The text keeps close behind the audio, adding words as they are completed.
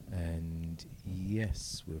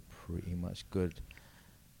Yes, we're pretty much good.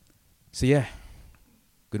 So yeah,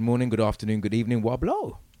 good morning, good afternoon, good evening,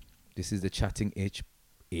 Wablo. This is the Chatting Ish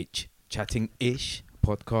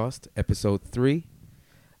podcast, episode 3.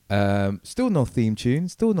 Still no theme tune,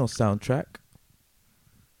 still no soundtrack.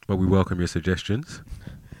 But we welcome your suggestions.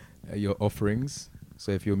 Your offerings.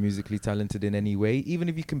 So if you're musically talented in any way, even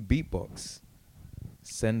if you can beatbox,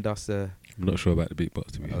 send us a. I'm not sure about the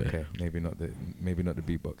beatbox, to be fair. Okay, maybe not the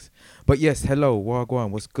beatbox. But yes, hello,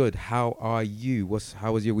 Wagwan. What's good? How are you?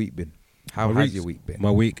 How has your week been? How has your week been? My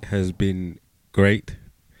week has been great.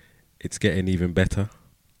 It's getting even better.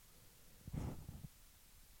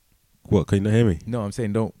 What? Can you not hear me? No, I'm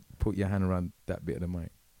saying don't put your hand around that bit of the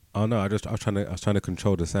mic. Oh no, I was trying to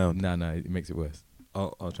control the sound. Nah, it makes it worse.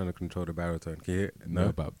 Oh, I was trying to control the baritone. Can you hear it? No,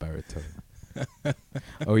 about baritone.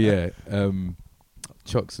 Oh yeah.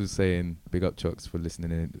 Chocks was saying, big up Chocks for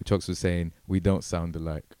listening in. Chocks was saying, we don't sound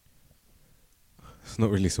alike. It's not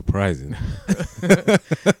really surprising.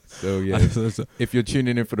 So yeah, if you're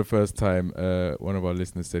tuning in for the first time, one of our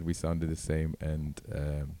listeners said we sounded the same, and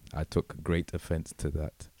I took great offense to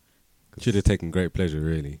that. Should have taken great pleasure,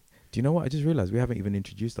 really. Do you know what? I just realized we haven't even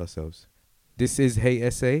introduced ourselves. This is Hey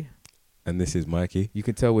SA. And this is Mikey. You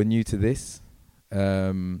can tell we're new to this.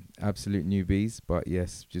 Absolute newbies, but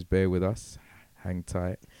yes, just bear with us. Hang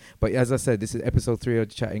tight. But as I said, this is episode 3 of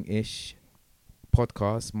the Chatting Ish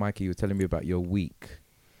podcast. Mikey, you were telling me about your week.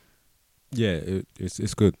 Yeah,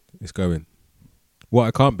 it's good. It's going. What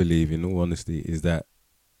I can't believe, in all honesty, is that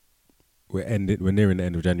we're nearing the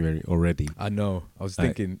end of January already. I know. I was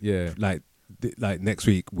thinking, yeah. Like next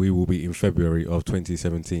week, we will be in February of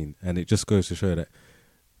 2017. And it just goes to show that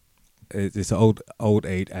it's an old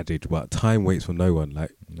age adage, but time waits for no one.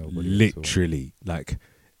 Like, nobody literally, like,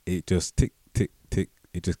 it just tick, tick, tick.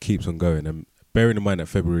 It just keeps on going. And bearing in mind that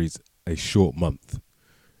February's a short month,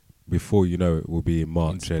 before you know it, will be in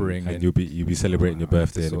March, in spring, and you'll be celebrating your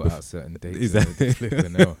birthday. Sort out certain dates. Is that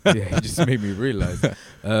flipping hell? Yeah, it just made me realize.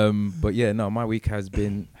 But yeah, no, my week has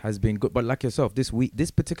been good. But like yourself,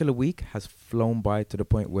 this particular week has flown by to the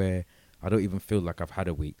point where I don't even feel like I've had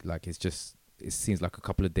a week. Like it seems like a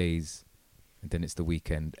couple of days, and then it's the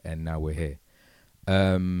weekend, and now we're here.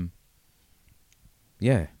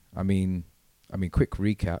 Yeah, I mean, quick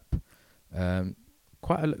recap.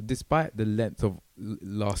 Despite the length of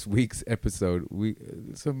last week's episode, we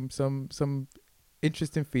some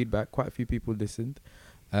interesting feedback. Quite a few people listened.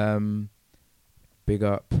 Big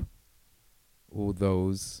up all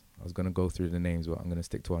those. I was gonna go through the names, but I'm gonna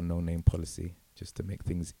stick to our no-name policy just to make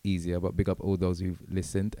things easier. But big up all those who've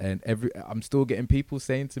listened, and I'm still getting people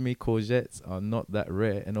saying to me courgettes are not that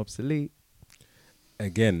rare and obsolete.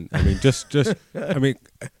 Again, I mean, I mean,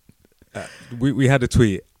 we had a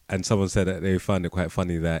tweet. And someone said that they found it quite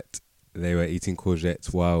funny that they were eating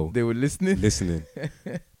courgettes while they were listening.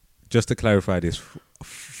 Just to clarify this,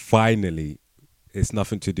 finally, it's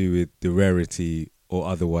nothing to do with the rarity or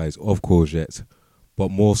otherwise of courgettes,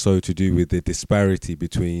 but more so to do with the disparity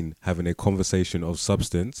between having a conversation of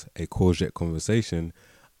substance, a courgette conversation,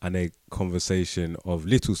 and a conversation of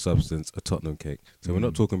little substance, a Tottenham cake. So we're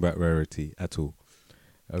not talking about rarity at all.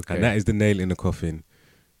 Okay. And that is the nail in the coffin.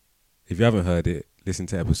 If you haven't heard it, listen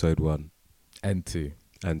to episode 1 and 2.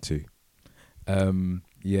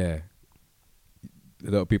 Yeah,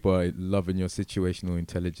 a lot of people are loving your situational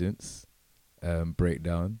intelligence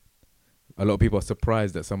breakdown. A lot of people are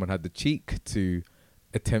surprised that someone had the cheek to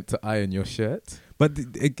attempt to iron your shirt. But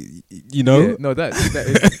you know, yeah, no, that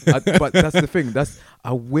is. But that's the thing.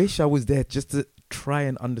 I wish I was there just to try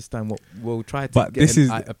and understand what. We'll try to get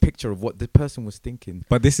a picture of what the person was thinking.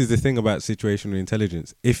 But this is the thing about situational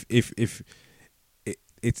intelligence. If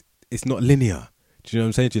it's not linear. Do you know what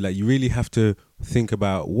I'm saying to you? Like, you really have to think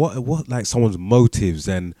about what like someone's motives,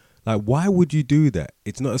 and like, why would you do that?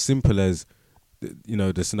 It's not as simple as, you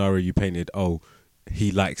know, the scenario you painted. Oh,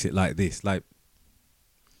 he likes it like this. Like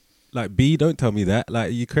B, don't tell me that.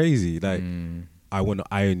 Like, you crazy. Like, I want to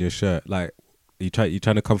iron your shirt. Like, you trying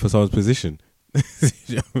to come for someone's position.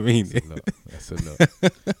 You know what I mean? That's a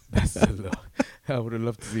lot. I would have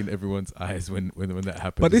loved to see everyone's eyes when that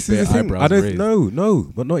happened. But this is the thing. I don't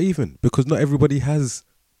know, but not even, because not everybody has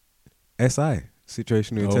SI,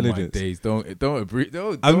 situational intelligence. My days, don't agree.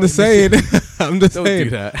 I'm just saying. I'm just don't saying. Do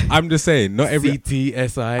that. I'm just saying. Not every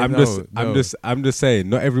CTSI. I'm just saying.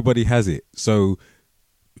 Not everybody has it. So,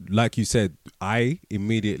 like you said, I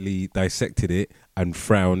immediately dissected it and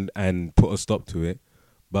frowned and put a stop to it.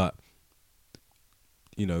 But,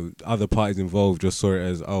 you know, other parties involved just saw it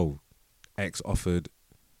as, oh, X offered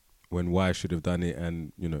when Y should have done it,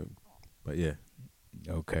 and, you know, but yeah.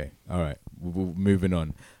 Okay, all right. Moving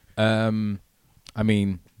on. I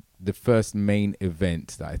mean, the first main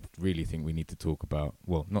event that I really think we need to talk about.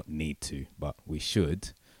 Well, not need to, but we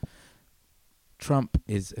should. Trump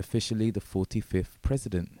is officially the 45th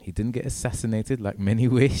president. He didn't get assassinated like many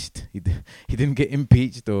wished. He didn't get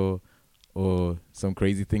impeached or some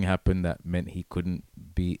crazy thing happened that meant he couldn't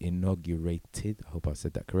be inaugurated. I hope I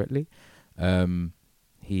said that correctly.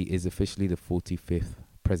 He is officially the 45th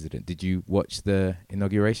president. Did you watch the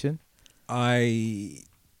inauguration? I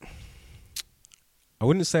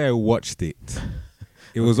wouldn't say I watched it.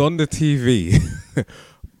 It was on the TV.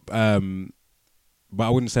 But I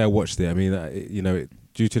wouldn't say I watched it. I mean,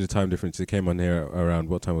 due to the time difference, it came on here around,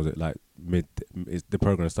 what time was it? Like the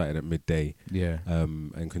program started at midday. Yeah.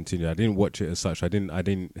 And continued. I didn't watch it as such. I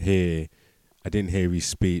didn't hear his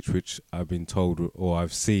speech, which I've been told or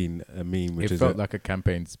I've seen a meme. Which it felt like a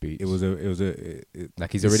campaign speech. It was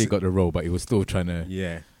like he's already got the role, but he was still trying to.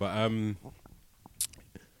 Yeah, but I mean,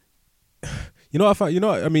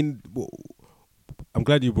 I'm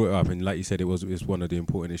glad you brought it up, and like you said, it's one of the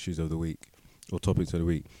important issues of the week or topics of the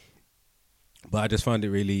week. But I just found it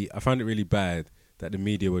really bad that the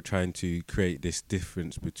media were trying to create this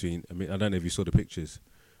difference between. I mean, I don't know if you saw the pictures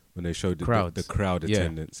when they showed the crowd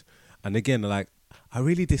attendance, and again, like I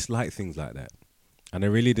really dislike things like that, and I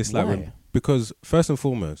really dislike because first and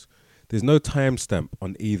foremost, there's no timestamp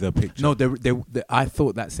on either picture. No, I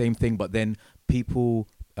thought that same thing, but then people.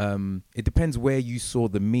 It depends where you saw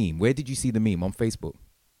the meme. Where did you see the meme? On Facebook?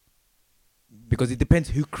 Because it depends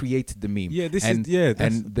who created the meme. Yeah,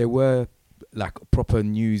 and there were like proper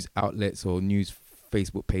news outlets or news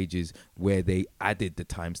Facebook pages where they added the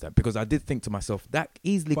timestamp. Because I did think to myself that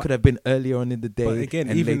easily could have been earlier on in the day. But again,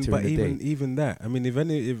 and later in the day. Even that. I mean,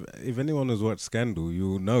 if anyone has watched Scandal,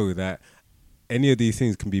 you'll know that any of these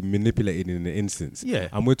things can be manipulated in an instance. Yeah.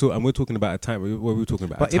 And we're talking about a time. What we're talking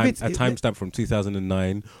about But a timestamp from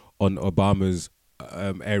 2009 on Obama's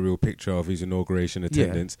aerial picture of his inauguration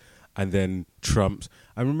attendance, and then Trump's.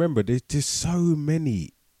 And remember, there's just so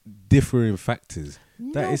many differing factors.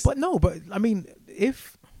 But I mean,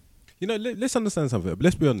 if let's understand something.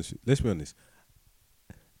 Let's be honest.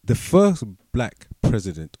 The first black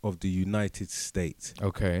president of the United States.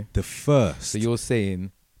 Okay. The first. So you're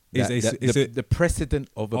saying. The precedent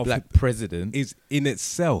of a black president is in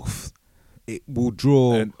itself, it will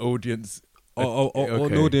draw an audience or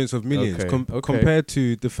an audience of millions compared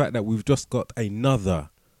to the fact that we've just got another.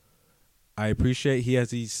 I appreciate he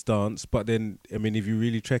has his stance, but then I mean, if you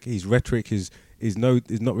really check his rhetoric is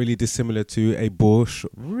not really dissimilar to a Bush,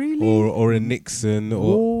 really, or a Nixon or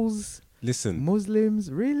walls. Listen,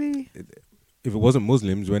 Muslims, really. If it wasn't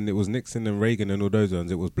Muslims, when it was Nixon and Reagan and all those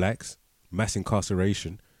ones, it was blacks, mass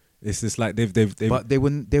incarceration. It's just like they've but they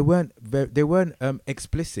weren't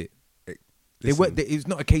explicit. They weren't. It's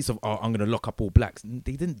not a case of I'm going to lock up all blacks.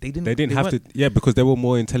 They didn't have to. Yeah, because they were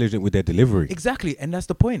more intelligent with their delivery. Exactly, and that's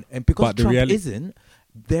the point. And because Trump isn't,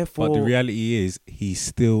 therefore. But the reality is, he's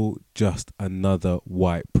still just another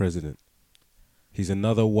white president. He's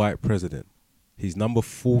another white president. He's number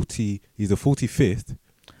 40. He's the 45th.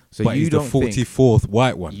 So but he's the 44th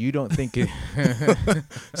white one. You don't think it...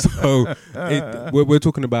 So we're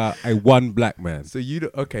talking about a one black man. So you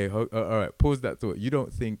don't... Okay, all right, pause that thought. You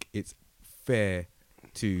don't think it's fair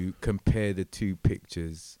to compare the two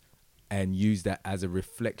pictures and use that as a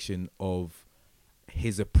reflection of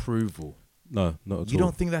his approval? No, not at all. You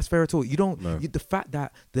don't think that's fair at all? You don't... No. The fact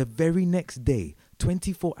that the very next day,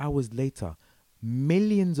 24 hours later...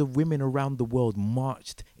 millions of women around the world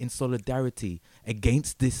marched in solidarity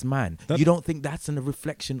against this man. You don't think that's a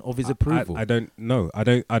reflection of his approval? I don't know. I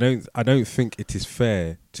don't think it is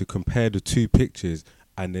fair to compare the two pictures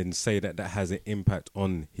and then say that has an impact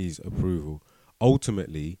on his approval.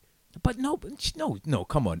 Ultimately, but no,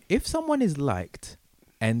 come on. If someone is liked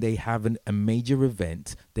and they have a major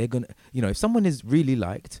event, they're gonna, if someone is really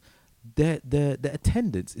liked, the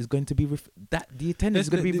attendance is going to be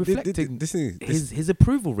reflecting his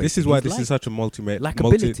approval rate. This is why this is such a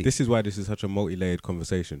this is why this is such a multi-layered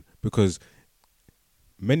conversation, because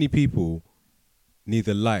many people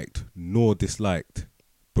neither liked nor disliked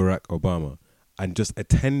Barack Obama and just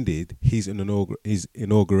attended his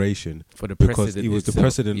inauguration for the because he was the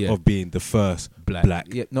president of being the first black.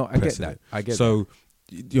 Yeah, no, I get that. So.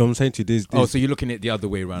 You know what I'm saying to you? So you're looking at the other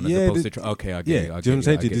way around as opposed to... Okay, I get it. Do you know what I'm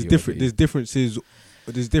saying to you?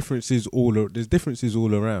 There's differences all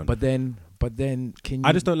around. But then can you...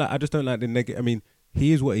 I just don't like the negative. I mean,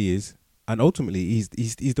 he is what he is, and ultimately he's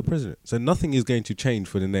the president. So nothing is going to change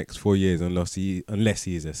for the next 4 years unless he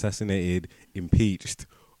is assassinated, impeached,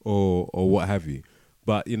 or what have you.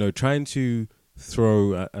 But trying to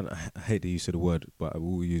throw, and I hate the use of the word, but I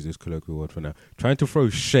will use this colloquial word for now, trying to throw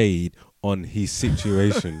shade on his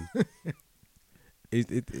situation.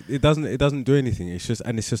 It doesn't do anything. It's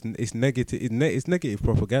negative. It's negative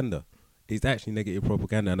propaganda. It's actually negative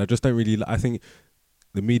propaganda, and I just don't really. I think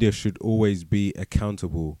the media should always be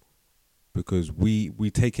accountable, because we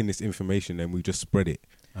take in this information and we just spread it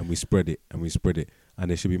and we spread it and we spread it, and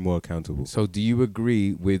they should be more accountable. So, do you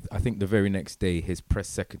agree with? I think the very next day, his press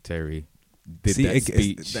secretary did that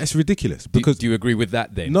speech. That's ridiculous. Because do you agree with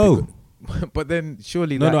that then? No, but then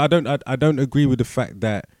surely no, I don't. I don't agree with the fact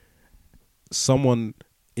that someone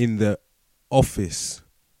in the office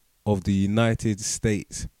of the United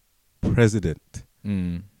States president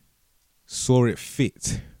saw it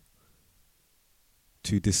fit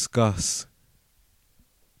to discuss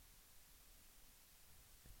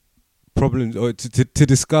problems, or to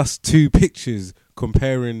discuss two pictures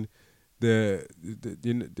comparing the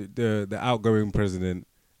outgoing president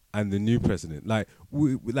and the new president. Like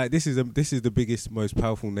this is the biggest, most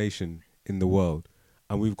powerful nation in the world,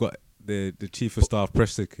 and we've got the chief of staff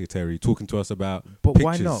press secretary talking to us about pictures.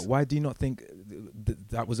 Why not? Why do you not think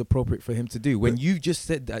that was appropriate for him to do, when you just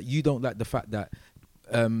said that you don't like the fact that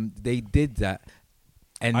they did that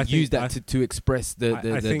and used that to express the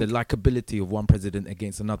likability of one president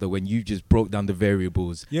against another, when you just broke down the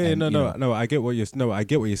variables? No, I get what you're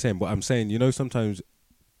saying, but I'm saying, sometimes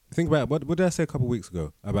think about what did I say a couple of weeks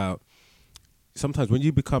ago about sometimes when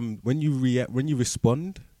you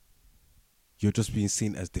respond, you're just being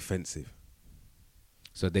seen as defensive.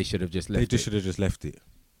 So they should have just left it. They should have just left it.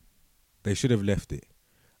 They should have left it.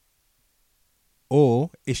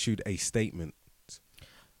 Or issued a statement.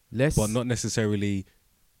 But not necessarily,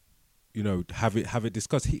 have it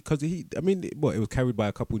discussed. Because it was carried by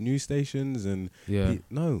a couple of news stations, and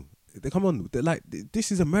come on,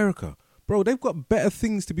 this is America. Bro, they've got better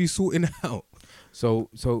things to be sorting out.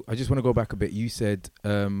 So I just want to go back a bit. You said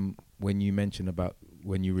when you mentioned about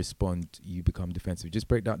when you respond, you become defensive. Just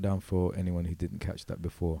break that down for anyone who didn't catch that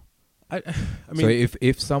before. I mean, so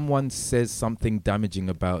if someone says something damaging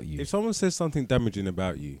about you, it's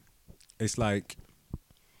like,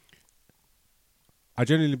 I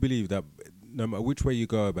genuinely believe that no matter which way you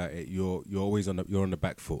go about it, you're always on the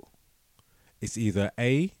back foot. It's either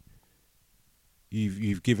A,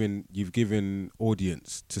 you've given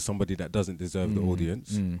audience to somebody that doesn't deserve the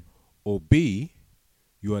audience, or B,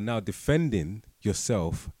 you are now defending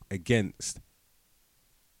yourself against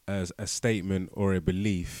a statement or a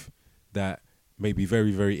belief that may be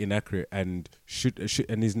very, very inaccurate and should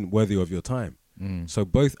and isn't worthy of your time. So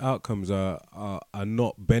both outcomes are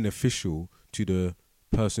not beneficial to the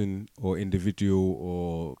person or individual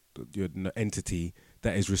or your entity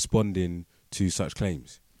that is responding to such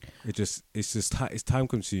claims. It's time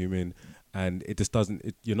consuming, and it just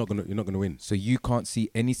doesn't. You're not gonna win. So you can't see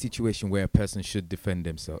any situation where a person should defend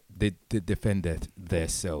themselves. They defend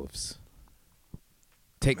themselves.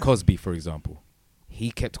 Take Cosby, for example. He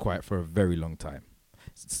kept quiet for a very long time.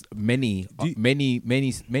 Many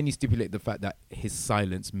stipulate the fact that his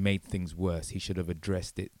silence made things worse. He should have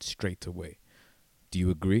addressed it straight away. Do you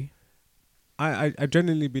agree? I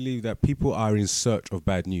genuinely believe that people are in search of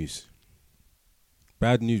bad news.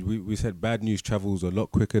 Bad news, we said bad news travels a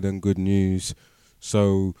lot quicker than good news.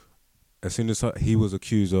 So as soon as he was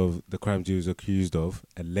accused of the crimes he was accused of,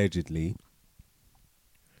 allegedly,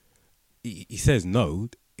 he says no.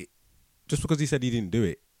 Just because he said he didn't do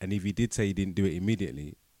it, and if he did say he didn't do it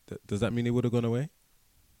immediately, does that mean it would have gone away?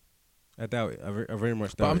 I doubt it. I very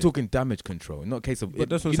much doubt it. But I'm talking damage control, not a case of... But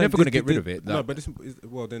that's what you're never going to get rid of it. No, but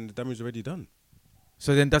then the damage is already done.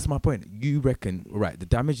 So then that's my point. You reckon, right, the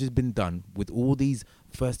damage has been done with all these...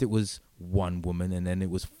 First it was one woman, and then it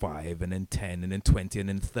was 5, and then 10, and then 20, and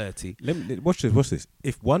then 30. Watch this.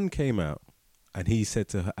 If one came out and he said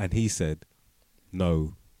to her, and he said,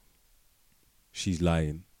 no, she's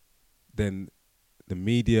lying, then the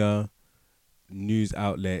media, news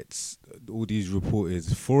outlets, all these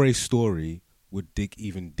reporters for a story would dig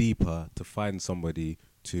even deeper to find somebody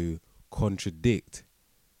to contradict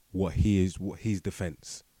what his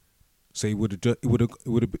defense. So it would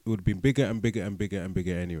have been bigger and bigger and bigger and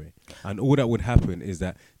bigger anyway. And all that would happen is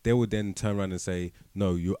that they would then turn around and say,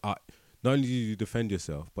 no, you are not only did you defend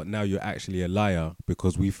yourself, but now you're actually a liar,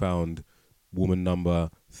 because we found woman number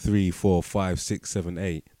 3, 4, 5, 6, 7,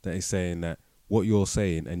 8 that is saying that what you're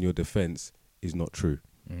saying and your defense is not true.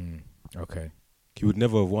 Okay. He would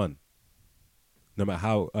never have won. No matter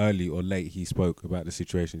how early or late he spoke about the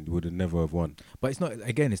situation, he would have never have won. But it's not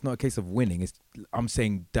a case of winning. I'm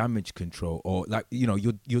saying damage control, or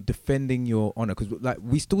you're defending your honor, because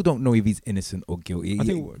we still don't know if he's innocent or guilty. I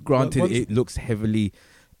think, granted, it looks heavily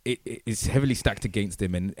it's heavily stacked against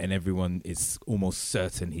him, and everyone is almost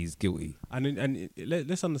certain he's guilty.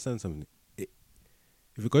 Let's understand something.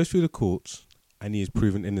 If it goes through the courts and he is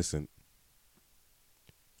proven innocent,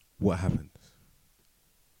 what happens?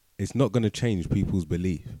 It's not going to change people's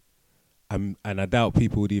belief. And I doubt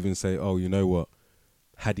people would even say, oh, you know what?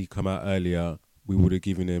 Had he come out earlier, we would have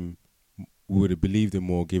believed him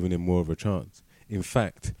more, given him more of a chance. In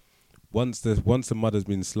fact, once the mother's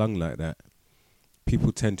been slung like that,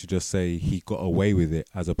 people tend to just say he got away with it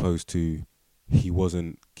as opposed to he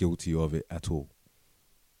wasn't guilty of it at all.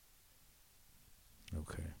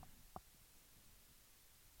 Okay.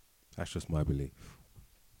 That's just my belief.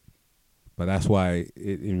 But that's why,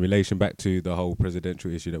 in relation back to the whole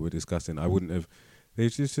presidential issue that we're discussing, I wouldn't have. They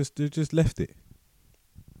just left it.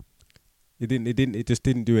 It just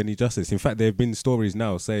didn't do any justice. In fact, there have been stories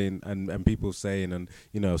now saying and people saying, and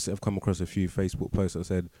I've come across a few Facebook posts that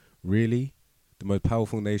said, really, the most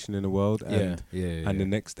powerful nation in the world, and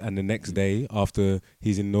the next day after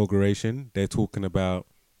his inauguration, they're talking about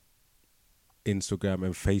Instagram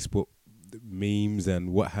and Facebook memes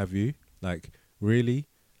and what have you. Like, really?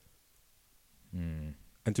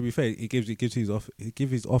 And to be fair, it gives his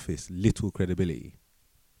office little credibility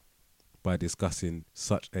by discussing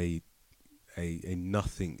such a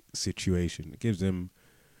nothing situation. It gives them.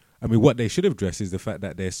 I mean, what they should have addressed is the fact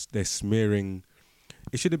that they're smearing.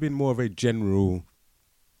 It should have been more of a general,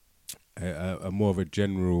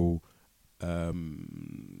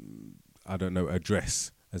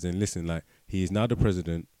 address. As in, listen, like, he is now the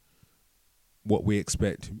president. What we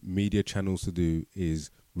expect media channels to do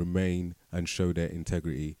is remain and show their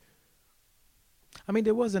integrity. I mean,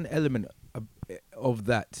 there was an element of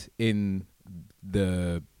that in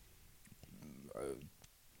the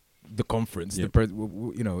conference, yeah.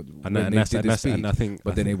 And I think,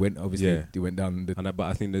 but then it went obviously. They went down. But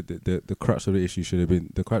I think that the crux of the issue should have been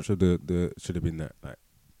that. Like,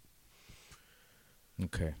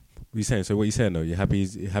 okay. What you saying? So what you saying though? You're happy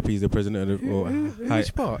he's the president of the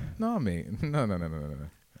which part? No, mate.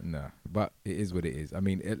 No. But it is what it is. I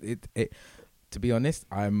mean, it to be honest,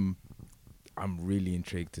 I'm really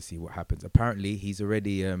intrigued to see what happens. Apparently, he's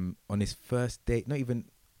already on his first date. Not even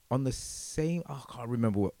on the same. I can't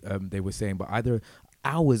remember what they were saying, but either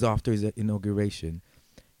hours after his inauguration,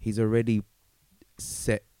 he's already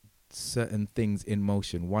set certain things in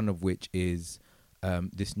motion. One of which is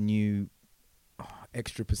this new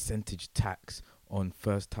extra percentage tax on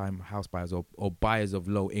first-time house buyers or buyers of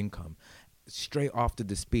low income. Straight after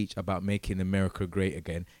the speech about making America great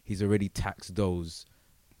again, he's already taxed those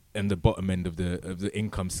in the bottom end of the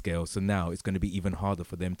income scale. So now it's going to be even harder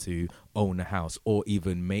for them to own a house or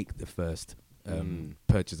even make the first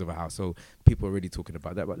purchase of a house. So people are already talking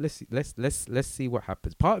about that. But let's see what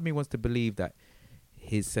happens. Part of me wants to believe that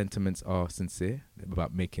his sentiments are sincere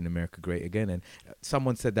about making America great again. And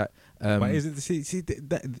someone said that. But is it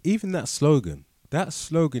that even that slogan? That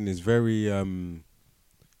slogan is very.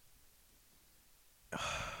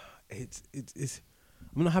 It's.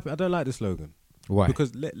 I'm not happy. I don't like the slogan. Why?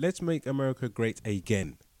 Because let's make America great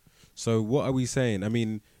again. So what are we saying? I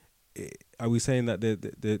mean, are we saying that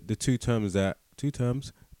the two terms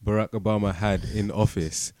Barack Obama had in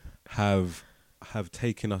office have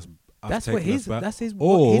taken us? That's what his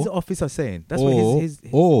office are saying. That's what his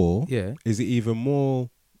yeah. Is it even more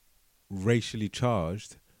racially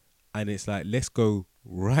charged? And it's like, let's go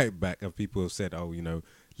right back. And people have said,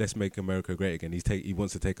 let's make America great again. He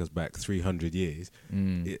wants to take us back 300 years.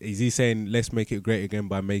 Is he saying let's make it great again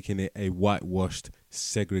by making it a whitewashed,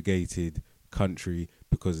 segregated country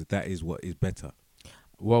because that is what is better?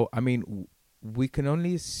 Well, I mean, we can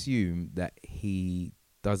only assume that he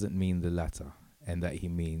doesn't mean the latter and that he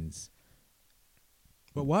means.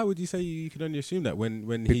 But why would you say you can only assume that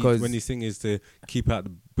when his thing is to keep out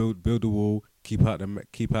build a wall, keep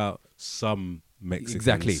out some Mexicans.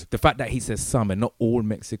 Exactly. The fact that he says some and not all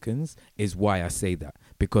Mexicans is why I say that.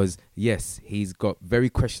 Because yes, he's got very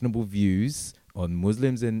questionable views on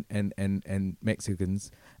Muslims and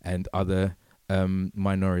Mexicans and other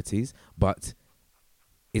minorities, but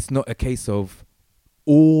it's not a case of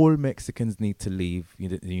all Mexicans need to leave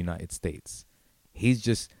the United States. He's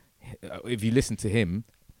just, if you listen to him,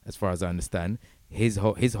 as far as I understand, his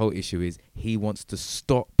whole issue is he wants to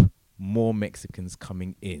stop more Mexicans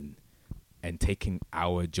coming in and taking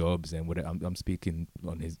our jobs and whatever. I'm speaking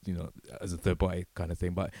on his, as a third party kind of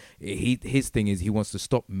thing. But his thing is he wants to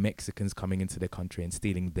stop Mexicans coming into their country and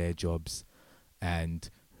stealing their jobs and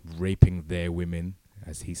raping their women,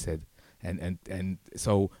 as he said. And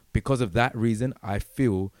so because of that reason, I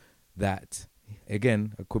feel that,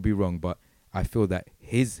 again, I could be wrong, but I feel that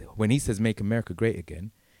when he says make America great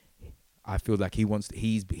again, I feel like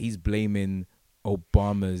he's blaming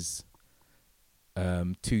Obama's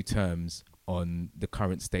 2 terms on the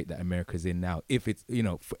current state that America's in now. If it's,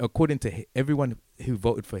 according to everyone who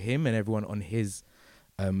voted for him and everyone on his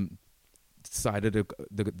side of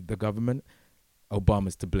the government,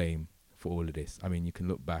 Obama's to blame for all of this. I mean, you can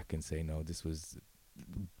look back and say, no, this was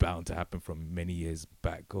bound to happen from many years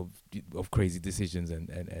back of crazy decisions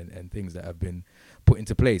and things that have been put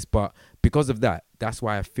into place. But because of that, that's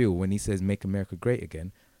why I feel when he says make America great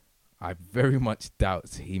again, I very much doubt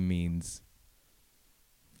he means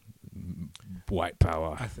white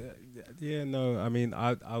power. Yeah, no, I mean,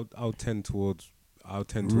 I'll tend towards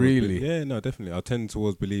Really? Yeah, no, definitely. I'll tend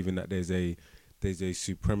towards believing that there's a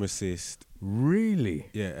supremacist, Really?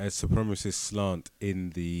 yeah, a supremacist slant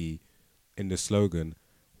in the slogan.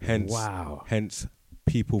 Hence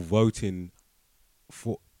people voting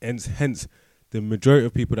for, hence the majority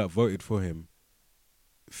of people that voted for him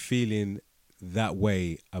feeling that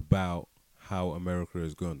way about how America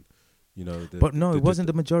has gone. But no, it wasn't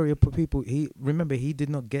the majority of people. He did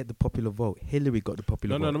not get the popular vote. Hillary got the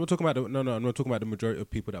popular vote. I'm not talking about I'm not talking about the majority of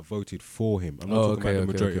people that voted for him. I'm not talking about the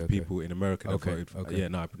majority of people in America that voted for him. Yeah,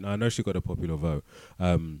 no, I know she got a popular vote.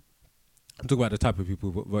 I'm talking about the type of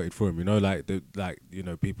people who voted for him.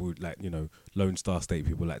 People like Lone Star State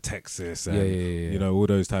people like Texas and all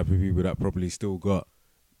those type of people that probably still got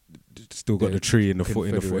the tree in the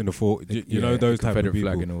foot those type of people,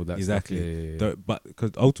 flag and all that exactly. Stuff. But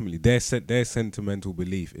because ultimately their sentimental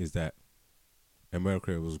belief is that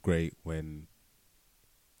America was great when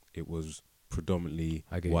it was predominantly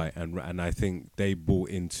white, and I think they bought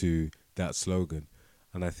into that slogan,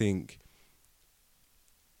 and I think.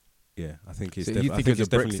 Yeah, I think it's. So you think it's a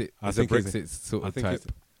Brexit sort of type?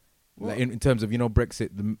 Like in terms of Brexit,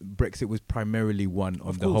 Brexit was primarily one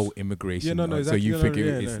of the whole immigration. Yeah, no, So exactly. you think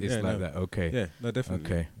it's like that? Okay. Yeah, no,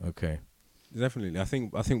 definitely. Okay. Definitely. I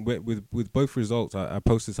think with both results, I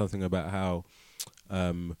posted something about how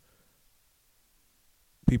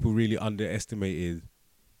people really underestimated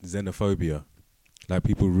xenophobia. Like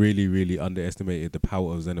people really, really underestimated the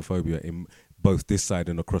power of xenophobia in both this side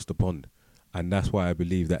and across the pond, and that's why I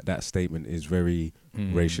believe that statement is very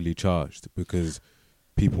racially charged, because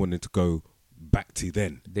people wanted to go back to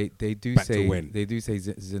then. They do back say to when. They do say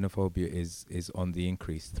xenophobia is on the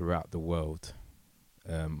increase throughout the world.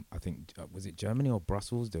 I think was it Germany or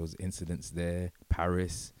Brussels? There was incidents there.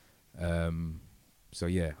 Paris. So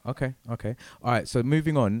yeah. Okay. All right. So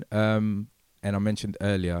moving on. And I mentioned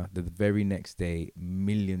earlier that the very next day,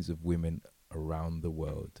 millions of women around the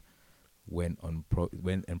world went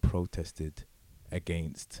and protested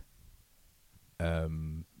against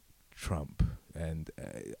Trump. And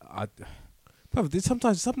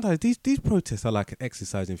sometimes these protests are like an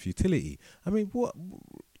exercise in futility. I mean, what,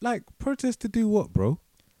 like, protests to do what, bro?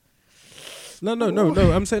 No.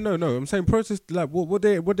 I'm saying no. I'm saying protests, like what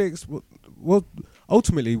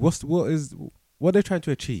ultimately what are they trying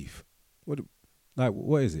to achieve? What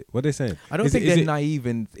is it? What are they saying? I don't think they're naive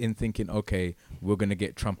in thinking, okay, we're gonna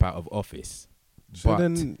get Trump out of office. So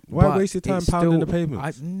then why waste your time pounding the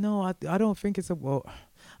pavements? I don't think it's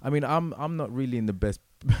I mean, I'm not really in the best.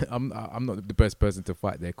 I'm not the best person to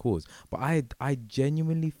fight their cause, but I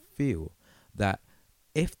genuinely feel that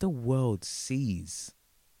if the world sees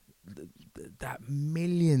that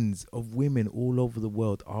millions of women all over the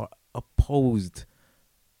world are opposed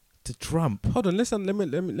to Trump. Hold on, listen. Let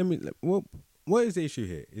me. What is the issue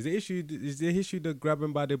here? Is the issue the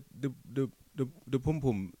grabbing by the pum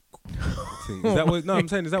pum thing? Is that what? No, I'm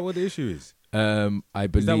saying, is that what the issue is? I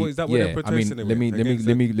believe. Is that what they're protesting? I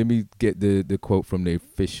mean, let me get the quote from the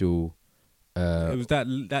official. It was that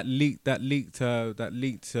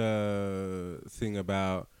leaked thing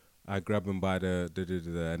about I grab him by the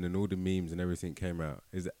and then all the memes and everything came out.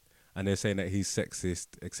 And they're saying that he's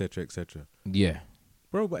sexist, etc., etc. Yeah,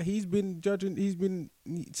 bro, but he's been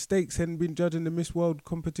stakes and been judging the Miss World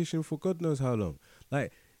competition for God knows how long.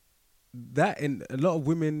 Like that, and a lot of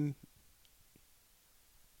women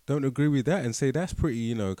don't agree with that and say that's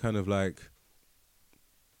pretty, kind of like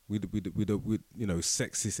with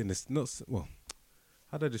sexist in this. Not well.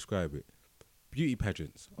 How do I describe it? Beauty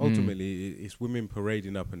pageants. Ultimately, it's women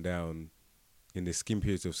parading up and down in the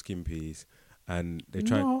skimpiest of skimpies, and they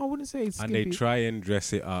try. No, I wouldn't say it's skimpy. And they try and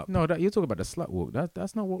dress it up. No, you're talking about the slut walk.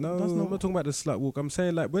 That's not what. No, that's not I'm not talking about the slut walk. I'm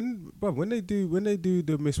saying like when they do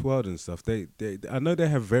the Miss World and stuff. They I know they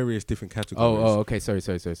have various different categories. Oh, okay. Sorry.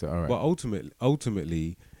 All right. But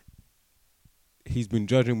ultimately, he's been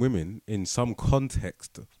judging women in some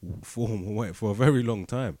context, form, or way for a very long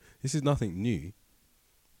time. This is nothing new.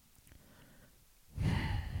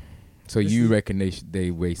 So you reckon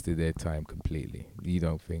they wasted their time completely? You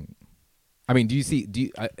don't think? I mean, do you see?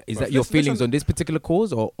 Is Well, that your let's feelings on this particular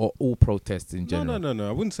cause, or all protests in general? No.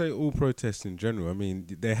 I wouldn't say all protests in general. I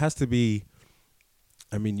mean, there has to be.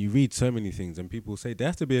 I mean, you read so many things, and people say there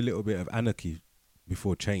has to be a little bit of anarchy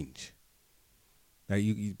before change. Like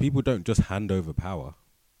people don't just hand over power.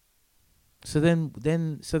 So then,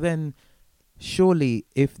 surely,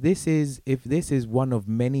 if this is one of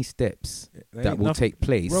many steps that will take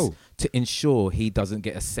place to ensure he doesn't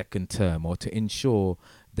get a second term, or to ensure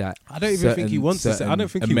that I don't even think he wants. I don't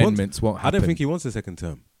think amendments won't happen. I don't think he wants a second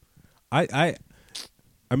term. I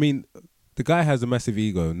mean, the guy has a massive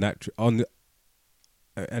ego, and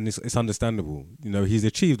it's understandable. You know, he's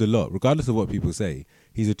achieved a lot, regardless of what people say.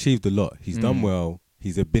 He's achieved a lot. He's done well.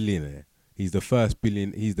 He's a billionaire. He's the first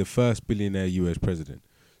billionaire US president.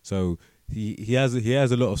 So he has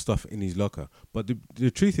a lot of stuff in his locker. But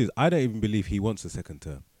the truth is, I don't even believe he wants a second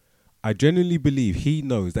term. I genuinely believe he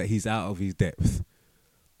knows that he's out of his depth.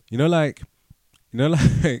 You know, like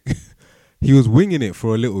he was winging it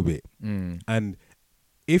for a little bit, and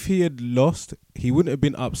if he had lost, he wouldn't have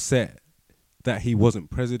been upset that he wasn't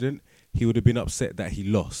president. He would have been upset that he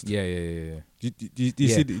lost. Yeah. Do you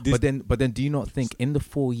see this? But then, do you not think in the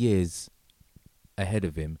 4 years ahead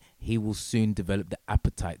of him, he will soon develop the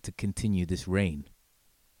appetite to continue this reign?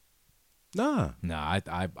 Nah. I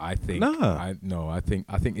think. Nah. I think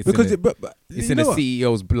it's because it's in a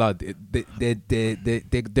CEO's blood.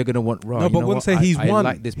 They're gonna want right. No, but once say he's won.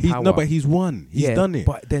 Like this power. No, but he's won. He's done it.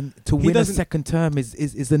 But then to win a second term is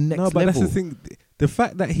the next level. No, but that's the thing. The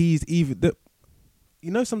fact that he's even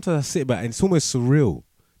sometimes I sit back and it's almost surreal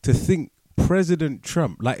to think President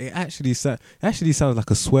Trump. Like it actually sounds like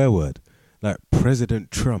a swear word. Like President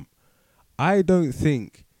Trump. I don't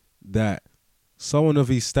think that someone of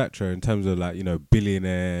his stature, in terms of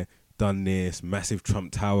billionaire, done this, massive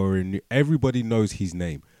Trump Tower, and everybody knows his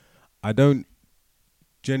name. I don't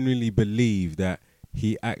genuinely believe that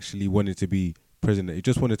he actually wanted to be president. He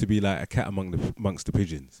just wanted to be like a cat amongst the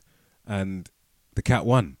pigeons, and the cat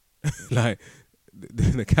won.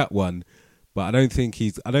 The cat won, but I don't think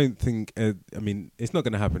I mean, it's not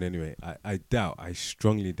going to happen anyway. I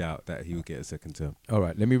strongly doubt that he will get a second term. All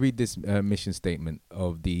right, let me read this mission statement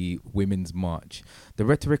of the Women's March. The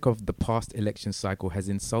rhetoric of the past election cycle has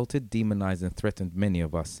insulted, demonized, and threatened many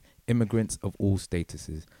of us, immigrants of all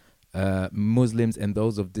statuses, Muslims and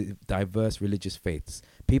those of diverse religious faiths,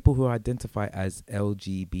 people who identify as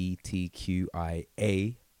LGBTQIA.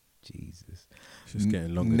 Jesus. It's just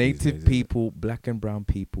getting longer. Native people, black and brown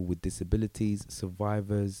people with disabilities,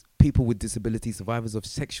 survivors of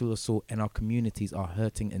sexual assault, and our communities are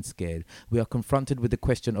hurting and scared. We are confronted with the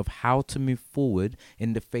question of how to move forward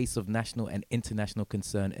in the face of national and international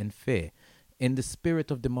concern and fear. In the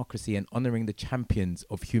spirit of democracy and honoring the champions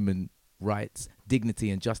of human rights,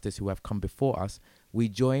 dignity, and justice who have come before us, we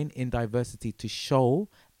join in diversity to show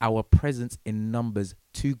our presence in numbers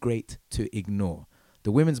too great to ignore.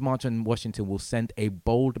 The Women's March on Washington will send a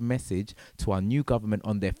bold message to our new government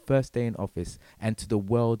on their first day in office and to the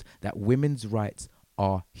world that women's rights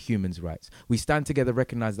are human rights. We stand together,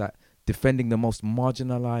 recognize that defending the most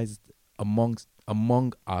marginalized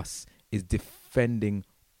among us is defending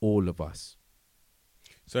all of us.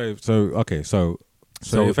 So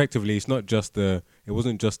effectively, it's not just it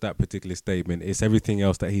wasn't just that particular statement. It's everything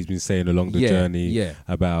else that he's been saying along the journey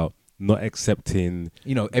about not accepting,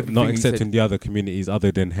 the other communities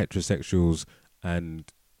other than heterosexuals,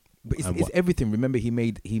 but it's everything. Remember, he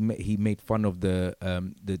made fun of the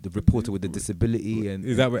reporter with the disability, and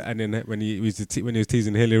is that and then when he was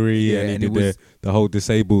teasing Hillary, and he did the whole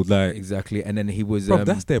disabled exactly, and then he was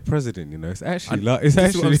that's their president, It's actually what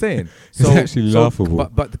I'm saying. It's actually laughable.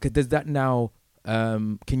 But does that now?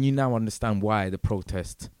 Can you now understand why the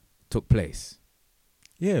protest took place?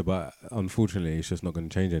 Yeah, but unfortunately, it's just not going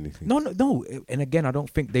to change anything. No. And again, I don't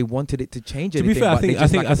think they wanted it to change anything. To be fair,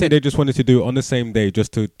 I think they just wanted to do it on the same day,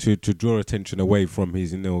 just to draw attention away from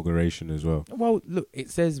his inauguration as well. Well, look,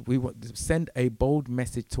 it says we want to send a bold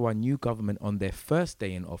message to our new government on their first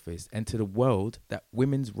day in office and to the world that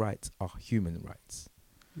women's rights are human rights.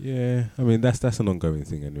 Yeah, I mean that's an ongoing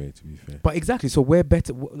thing anyway. To be fair, but exactly. So we're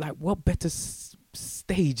better. What better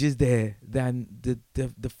stage is there than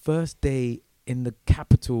the first day in the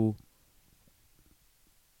capital,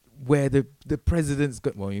 where the president's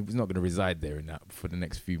got? Well, he's not going to reside there in that for the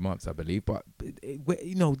next few months, I believe. But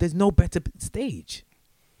there's no better stage.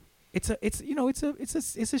 It's a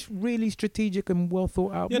really strategic and well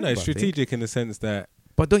thought out. Yeah, it's strategic in the sense that.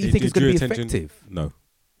 But don't you think it's going to be effective? No.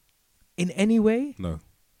 In any way? No.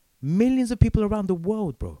 Millions of people around the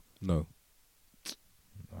world, bro. No.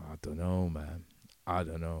 I don't know, man. I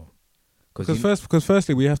don't know. Because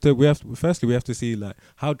firstly we have to see like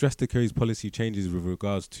how drastic are his policy changes with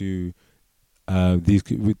regards to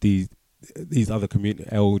these other community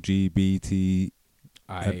LGBT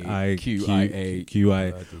and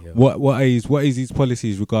QIA. What is his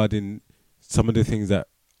policies regarding some of the things that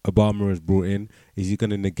Obama has brought in? Is he going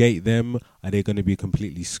to negate them? Are they going to be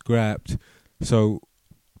completely scrapped? So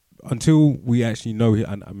until we actually know,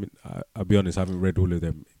 and I mean, I'll be honest, I haven't read all of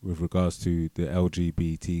them with regards to the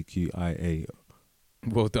LGBTQIA.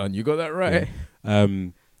 Well done, you got that right. Yeah.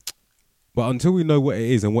 But until we know what it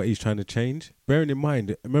is and what he's trying to change, bearing in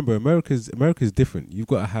mind, remember, America's different. You've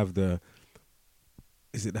got to have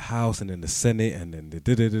is it the House and then the Senate and then the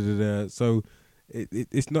da-da-da-da-da. So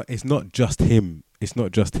it's not just him. It's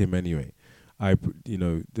not just him anyway.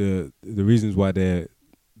 The reasons why they're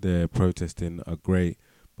protesting are great,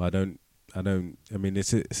 but I mean,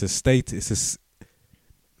 it's a state. It's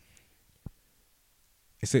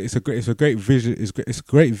great great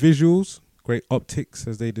visuals, great optics,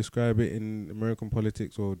 as they describe it in American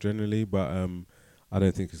politics or generally. But I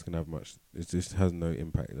don't think it's gonna have much. It just has no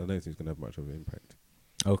impact. I don't think it's gonna have much of an impact.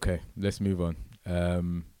 Okay, let's move on.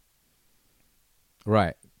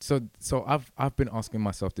 Right. So I've been asking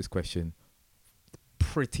myself this question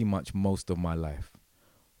pretty much most of my life.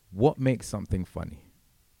 What makes something funny?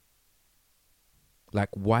 Like,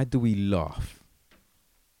 why do we laugh?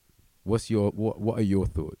 What are your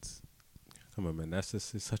thoughts? Come on, man.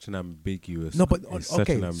 It's such an ambiguous. No, but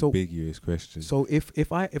ambiguous question. So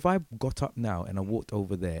if I got up now and I walked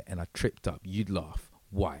over there and I tripped up, you'd laugh.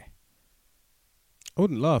 Why? I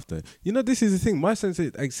wouldn't laugh though. You know, this is the thing. My sense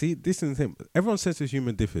is, this is the thing. Everyone's sense of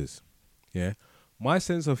humor differs. Yeah, my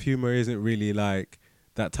sense of humor isn't really like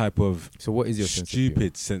that type of. So what is your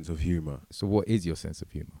stupid sense of humor? So what is your sense of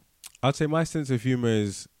humor? I'd say my sense of humor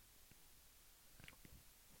is.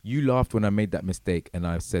 You laughed when I made that mistake and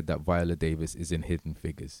I said that Viola Davis is in Hidden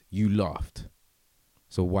Figures. You laughed.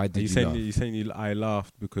 So why did you laugh? You're saying I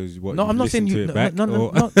laughed because what? No, I'm not saying you.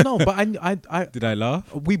 No. But I did I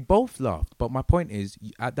laugh? We both laughed. But my point is,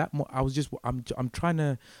 at that I was just. I'm trying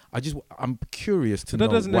to. I'm curious to know.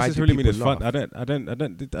 That doesn't necessarily mean it's fun. I don't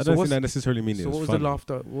think that necessarily means it's fun. So what was the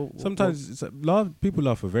laughter? Sometimes people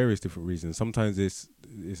laugh for various different reasons. Sometimes it's.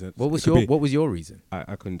 What was your reason?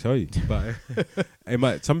 I couldn't tell you, but it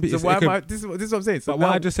might. Some people. So why am I? This is what I'm saying. So but what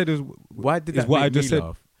I just said is. Why did that make me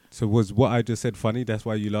laugh? So was what I just said funny? That's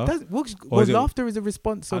why you laugh. Laughter is a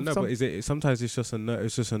response. I know, but is it? Sometimes it's just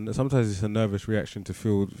sometimes it's a nervous reaction to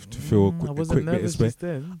feel a quick bit of space.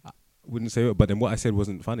 I wouldn't say it, but then what I said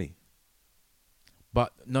wasn't funny.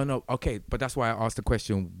 But no, okay. But that's why I asked the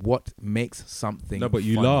question: what makes something? No, but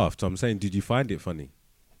you funny? laughed. So I'm saying, did you find it funny?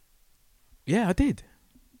 Yeah, I did.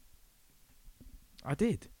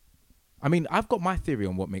 I mean, I've got my theory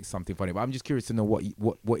on what makes something funny, but I'm just curious to know what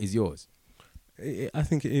is yours. I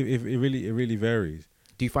think it really varies.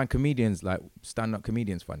 Do you find comedians, like stand-up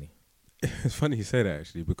comedians, funny? It's funny you say that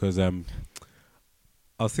actually, because I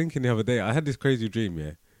was thinking the other day, I had this crazy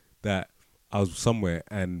dream, that I was somewhere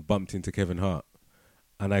and bumped into Kevin Hart,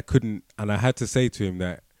 and I had to say to him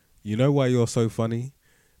that, you know why you're so funny?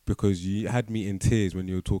 Because you had me in tears when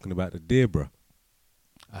you were talking about the deer, bruh.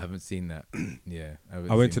 I haven't seen that. Yeah,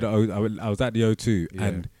 I went to the I was at the O2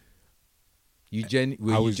 and. You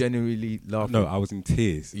genuinely laughing? No, I was in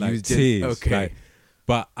tears. Like tears. Okay. Like,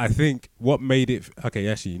 but I think what made it... Okay,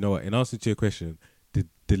 actually, you know what? In answer to your question, the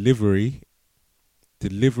delivery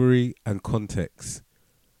and context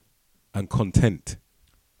and content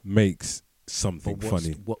makes something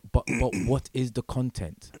funny. But what is the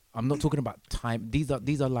content? I'm not talking about time. These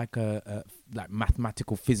are like like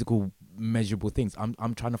mathematical, physical, measurable things.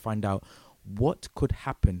 I'm trying to find out what could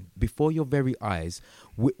happen before your very eyes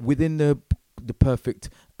within the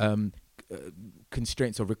perfect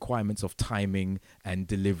constraints or requirements of timing and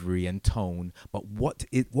delivery and tone, but what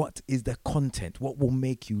is the content? What will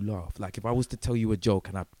make you laugh? Like if I was to tell you a joke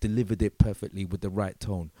and I delivered it perfectly with the right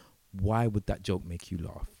tone, why would that joke make you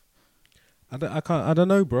laugh? I don't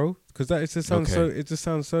know, bro, because that it just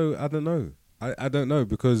sounds so I don't know. I don't know,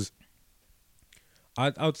 because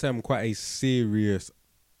I would say I'm quite a serious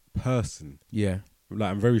person. Yeah,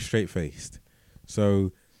 like I'm very straight faced,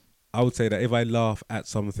 so I would say that if I laugh at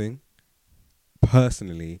something,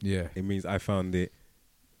 personally, it means I found it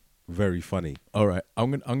very funny. All right,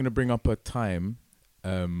 I'm gonna bring up a time.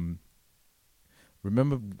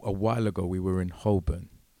 Remember a while ago we were in Holborn.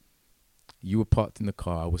 You were parked in the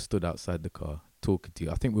car. I was stood outside the car talking to you.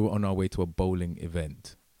 I think we were on our way to a bowling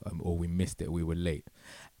event, or we missed it. We were late,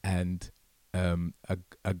 and a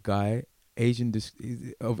guy Asian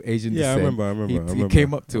descent. Yeah, I remember. He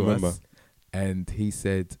came up to us. And he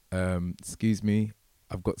said, excuse me,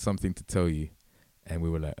 I've got something to tell you. And we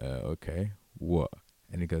were like, okay, what?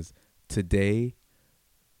 And he goes, today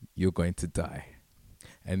you're going to die.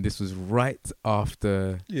 And this was right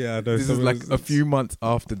after. Yeah, I know. This is like a few months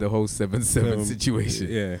after the whole 7-7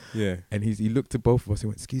 situation. Yeah. And he looked at both of us and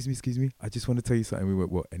went, excuse me. I just want to tell you something. We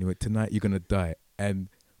went, what? And he went, tonight you're going to die. And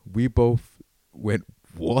we both went,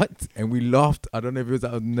 what? And we laughed. I don't know if it was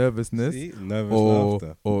out of nervousness. Nervous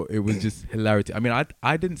laughter. Or it was just hilarity. I mean,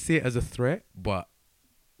 I didn't see it as a threat, but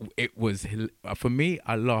it was, for me,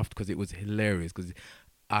 I laughed because it was hilarious. Because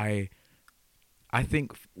I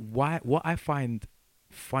think what I find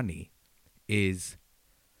funny is,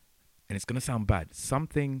 and it's going to sound bad,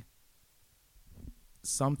 something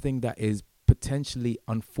that is potentially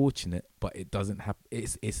unfortunate, but it doesn't happen.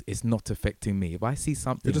 It's not affecting me. If I see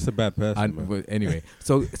something, you're just a bad person. Well, anyway,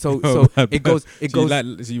 so it goes. goes.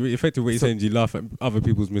 So you effectively what you're saying, you laugh at other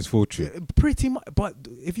people's misfortune. Pretty much. But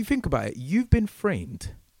if you think about it, you've been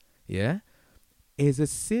framed. Yeah, is a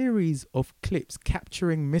series of clips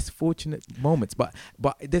capturing misfortunate moments. But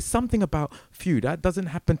there's something about that doesn't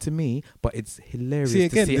happen to me, but it's hilarious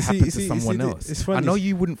to see it happen to someone else. It's funny. I know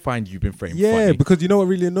you wouldn't find You've Been Framed funny. funny. Because you know what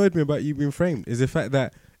really annoyed me about You've Been Framed is the fact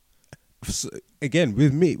that, again,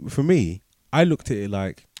 for me, I looked at it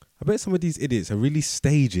like, I bet some of these idiots are really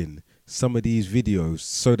staging some of these videos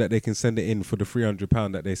so that they can send it in for the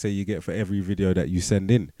 £300 that they say you get for every video that you send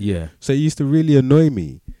in. Yeah. So it used to really annoy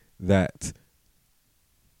me that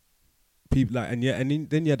people then you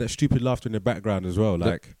had that stupid laughter in the background as well,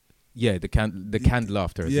 like the canned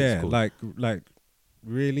laughter. As it's called. like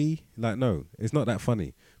really, like no, it's not that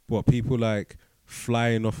funny. But people like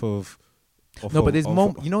flying off of. But there's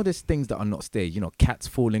there's things that are not staged. You know, cats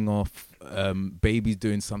falling off, babies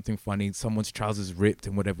doing something funny, someone's trousers ripped,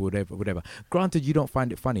 and whatever. Granted, you don't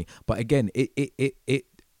find it funny, but again,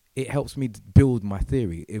 it helps me build my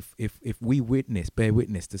theory. If we bear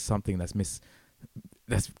witness to something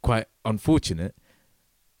that's quite unfortunate,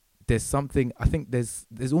 there's something, I think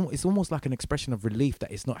it's almost like an expression of relief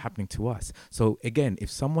that it's not happening to us. So again,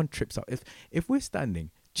 if someone trips up, if we're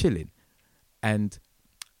standing chilling and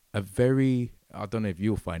I don't know if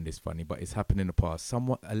you'll find this funny, but it's happened in the past,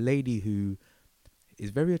 a lady who is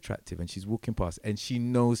very attractive and she's walking past and she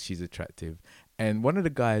knows she's attractive, and one of the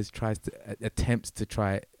guys attempts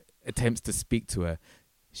to speak to her.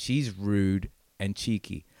 She's rude and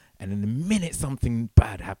cheeky, and in the minute something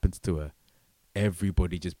bad happens to her,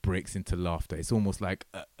 everybody just breaks into laughter. It's almost like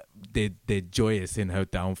they're joyous in her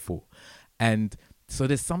downfall. And so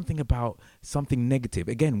there's something about something negative.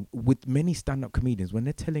 Again, with many stand-up comedians, when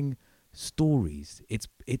they're telling stories,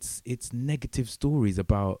 it's negative stories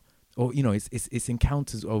about, or it's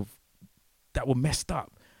encounters of that were messed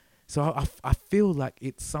up. So I feel like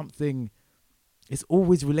it's something. It's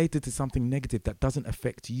always related to something negative that doesn't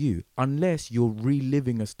affect you, unless you're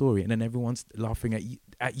reliving a story and then everyone's laughing at you,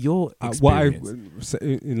 at your experience.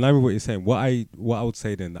 In line with what you're saying, what I would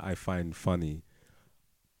say then that I find funny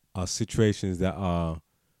are situations that are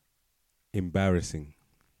embarrassing.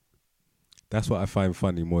 That's what I find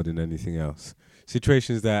funny more than anything else.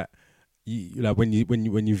 Situations that when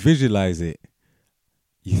you visualize it,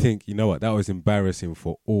 you think, you know what, that was embarrassing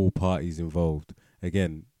for all parties involved.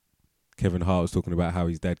 Again, Kevin Hart was talking about how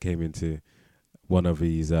his dad came into one of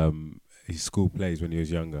his school plays when he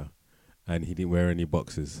was younger, and he didn't wear any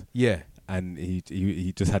boxers. Yeah. And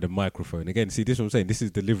he just had a microphone. Again, see, this is what I'm saying. This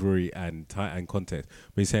is delivery and context.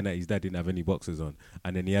 But he's saying that his dad didn't have any boxers on.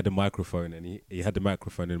 And then he had a microphone, and he had the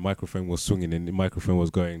microphone, and the microphone was swinging, and the microphone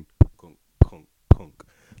was going, conk, conk, conk,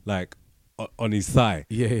 like, on his thigh.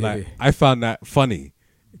 Yeah. I found that funny,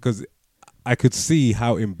 because I could see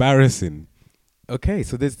how embarrassing. Okay,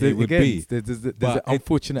 so there's an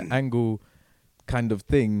unfortunate angle kind of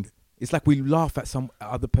thing. It's like we laugh at some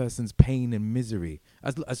other person's pain and misery,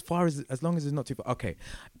 as long as it's not too far. Okay,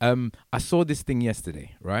 I saw this thing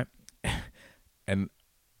yesterday, right? And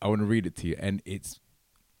I want to read it to you. And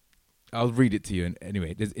I'll read it to you. And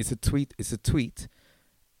anyway, it's a tweet. It's a tweet,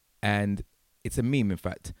 and it's a meme, in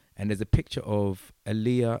fact. And there's a picture of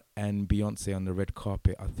Aaliyah and Beyonce on the red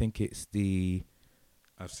carpet. I think it's the.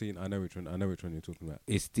 I know which one you're talking about.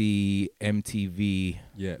 It's the MTV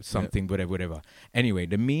whatever. Anyway,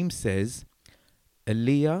 the meme says,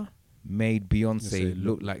 Aaliyah made Beyonce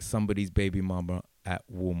look like somebody's baby mama at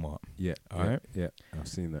Walmart. Yeah. All right? Yeah, I've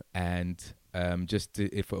seen that. And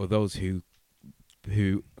for those who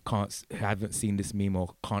haven't seen this meme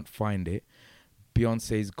or can't find it,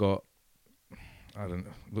 Beyonce's got, I don't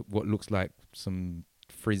know, what looks like some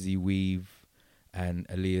frizzy weave, and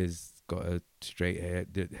Aaliyah's got a straight hair,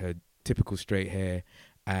 her typical straight hair,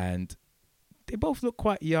 and they both look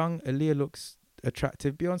quite young. Aaliyah looks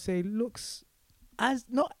attractive. Beyonce looks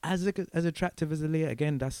not as attractive as Aaliyah.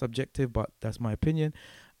 Again, that's subjective, but that's my opinion.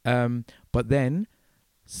 But then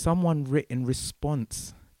someone writ in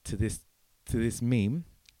response to this meme.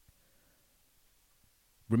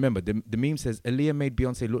 Remember, the meme says Aaliyah made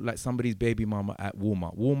Beyonce look like somebody's baby mama at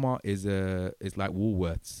Walmart. Walmart is like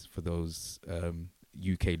Woolworths for those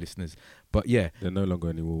UK listeners. But yeah, They're no longer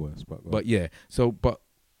any Woolworths. but yeah. So, but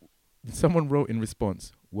someone wrote in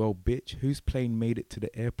response, "Well, bitch, whose plane made it to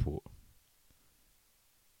the airport?"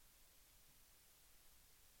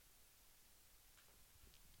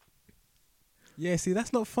 yeah, see,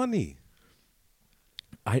 that's not funny.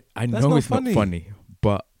 I That's know not it's funny. not funny,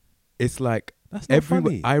 but it's like That's not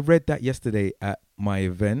funny. I read that yesterday at my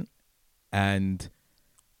event, and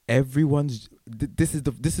everyone's this is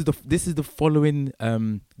the following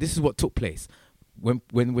this is what took place when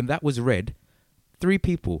that was read. 3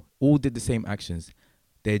 people all did the same actions.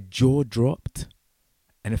 Their jaw dropped,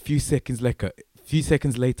 and a few seconds later,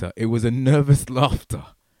 it was a nervous laughter.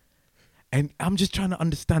 And I'm just trying to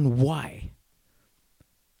understand why.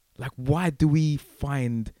 Like, why do we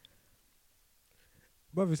find?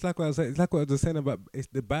 Bruv, it's like what I was saying. It's like what I was saying about it's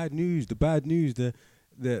the bad news. The bad news. The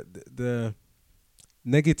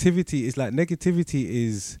negativity. It's like negativity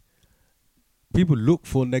is. People look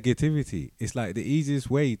for negativity. It's like the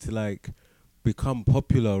easiest way to like become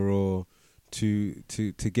popular or to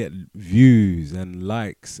get views and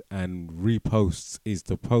likes and reposts is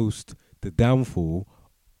to post the downfall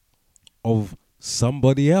of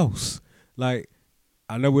somebody else. Like,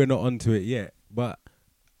 I know we're not onto it yet, but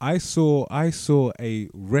I saw a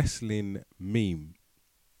wrestling meme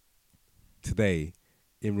today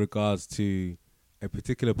in regards to a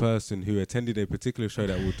particular person who attended a particular show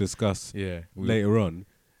that we'll discuss Yeah, later on.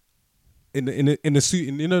 In the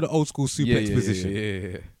suit, you know, the old school suplex position,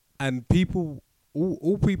 Yeah. and people,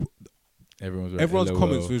 all people, everyone's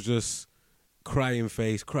comments was just crying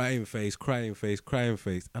face,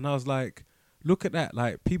 and I was like, look at that!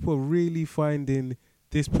 Like, people are really finding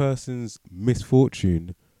this person's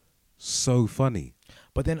misfortune so funny.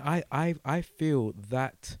 But then I feel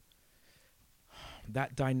that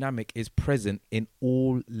dynamic is present in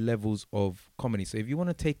all levels of comedy. So if you want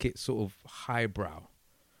to take it sort of highbrow,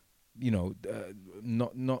 you know,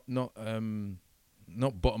 not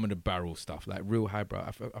bottom of the barrel stuff, like real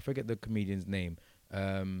highbrow. I forget the comedian's name.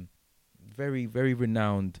 Very, very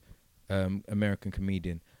renowned American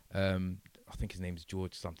comedian. I think his name's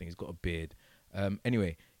George something. He's got a beard.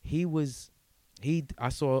 Anyway, I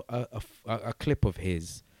saw a clip of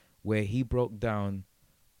his where he broke down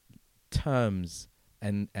terms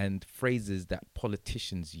and phrases that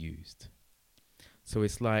politicians used. So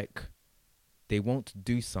it's like they won't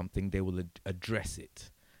do something, they will address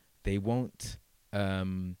it. They won't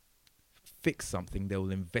fix something, they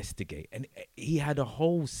will investigate. And he had a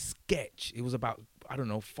whole sketch. It was about, I don't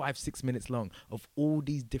know, 5-6 minutes long of all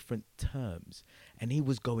these different terms. And he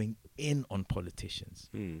was going in on politicians.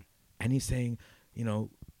 And he's saying, you know,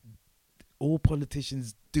 all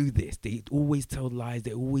politicians do this. They always tell lies.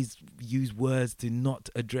 They always use words to not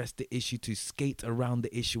address the issue, to skate around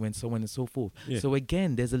the issue, and so on and so forth. Yeah. So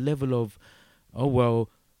again, there's a level of, oh, well,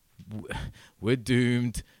 we're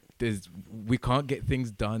doomed. We can't get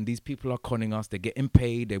things done. These people are conning us. They're getting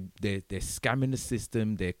paid. They're scamming the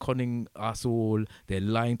system. They're conning us all. They're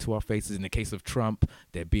lying to our faces. In the case of Trump,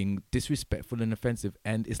 they're being disrespectful and offensive.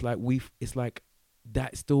 And it's like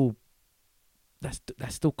that's still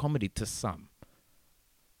comedy to some,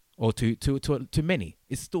 or to many.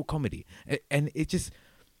 It's still comedy, and it just,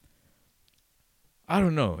 I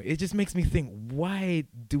don't know. It just makes me think, why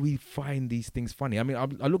do we find these things funny? I mean, I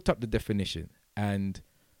looked up the definition, and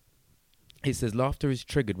it says laughter is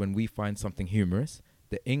triggered when we find something humorous.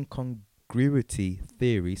 The incongruity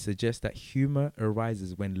theory suggests that humor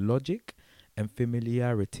arises when logic and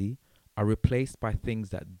familiarity are replaced by things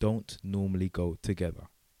that don't normally go together.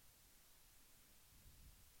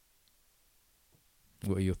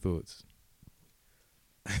 What are your thoughts?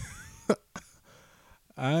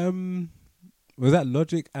 Was that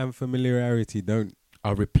logic and familiarity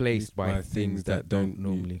Are replaced by things that don't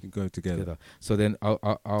normally go together. So then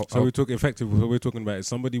We're talking effectively. What we're talking about is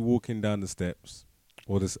somebody walking down the steps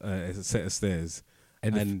or a set of stairs,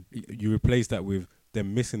 and you replace that with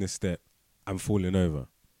them missing a step and falling over.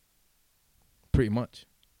 Pretty much.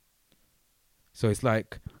 So it's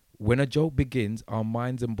like, when a joke begins, our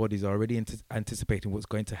minds and bodies are already anticipating what's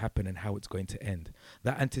going to happen and how it's going to end.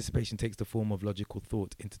 That anticipation takes the form of logical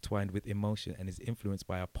thought intertwined with emotion and is influenced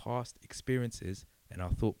by our past experiences and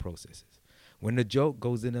our thought processes. When the joke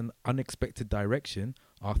goes in an unexpected direction,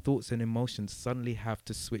 Our thoughts and emotions suddenly have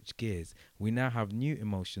to switch gears. We now have new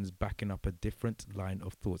emotions backing up a different line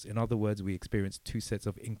of thoughts. In other words, we experience two sets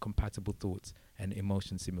of incompatible thoughts and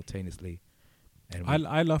emotions simultaneously. And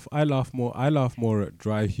I laugh more at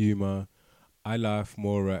dry humor. I laugh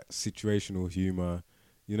more at situational humor.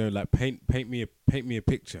 You know, like paint me a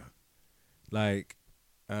picture. Like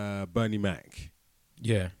Bernie Mac.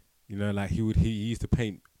 yeah, You know, like he used to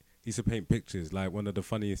paint pictures. Like one of the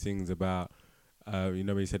funniest things about you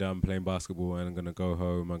know, when he said I'm playing basketball and I'm gonna go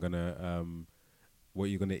home, I'm gonna what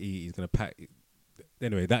you're gonna eat, he's gonna pack.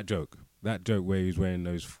 Anyway, that joke where he was wearing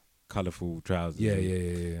those colourful trousers.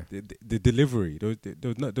 yeah. The delivery, there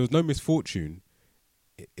was no misfortune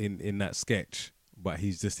in that sketch, but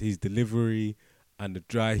his delivery and the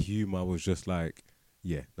dry humour was just like,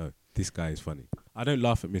 yeah, no, this guy is funny. I don't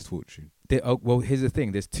laugh at misfortune. Well, here's the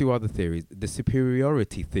thing. There's two other theories. The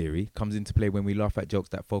superiority theory comes into play when we laugh at jokes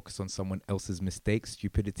that focus on someone else's mistakes,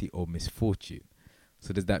 stupidity, or misfortune.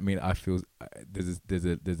 So does that mean I feel there's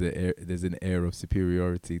an air of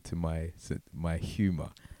superiority to my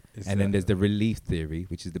humor? And then there's the relief theory,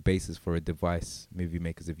 which is the basis for a device movie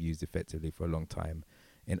makers have used effectively for a long time.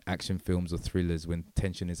 In action films or thrillers, when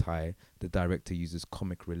tension is high, the director uses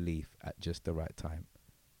comic relief at just the right time.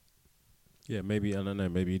 Yeah, maybe, I don't know,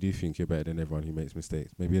 maybe you do think you're better than everyone who makes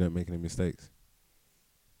mistakes. Maybe you don't make any mistakes.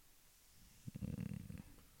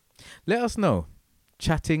 Let us know.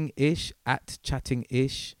 Chatting-ish, at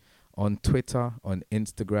Chatting-ish on Twitter, on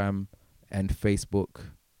Instagram and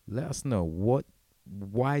Facebook. Let us know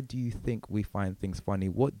why do you think we find things funny?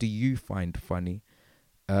 What do you find funny?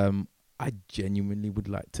 I genuinely would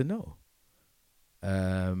like to know.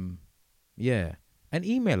 Yeah. And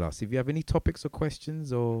email us if you have any topics or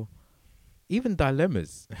questions or even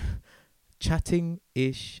dilemmas.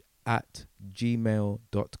 Chatting-ish at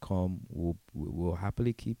gmail.com. We'll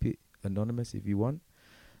happily keep it anonymous if you want.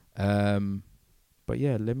 But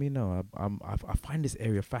yeah, let me know. I find this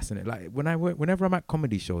area fascinating. Like whenever I'm at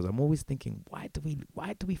comedy shows, I'm always thinking, why do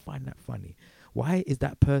we find that funny? Why is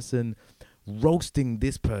that person roasting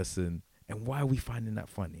this person, and why are we finding that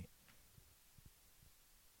funny?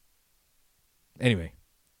 Anyway,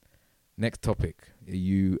 next topic.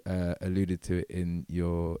 You alluded to it in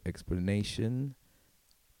your explanation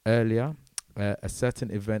earlier. A certain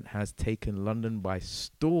event has taken London by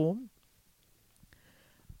storm,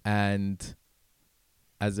 and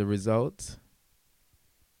as a result,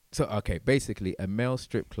 basically a male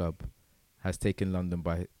strip club has taken London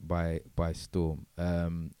by storm.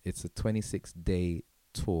 It's a 26-day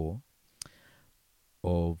tour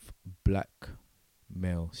of black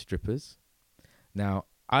male strippers. Now,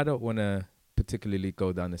 I don't want to particularly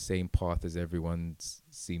go down the same path as everyone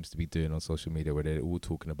seems to be doing on social media, where they're all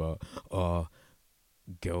talking about,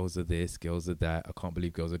 girls are this, girls are that. I can't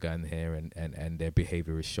believe girls are going here, and their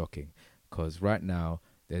behavior is shocking. Because right now,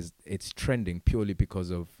 it's trending purely because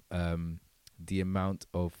of the amount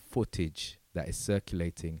of footage that is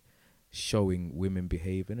circulating, showing women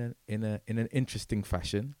behave in an interesting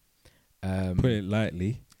fashion. Put it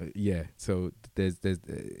lightly. Yeah. So there's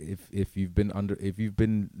if you've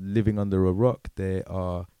been living under a rock, there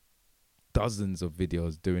are dozens of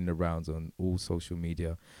videos doing the rounds on all social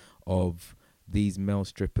media of these male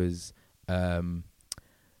strippers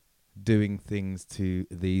doing things to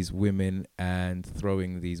these women and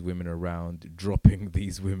throwing these women around, dropping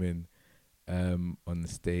these women on the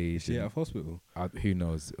stage. Is she out of hospital? Who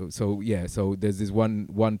knows? So yeah, so there's this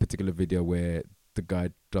one particular video where the guy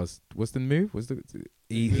does, what's the move?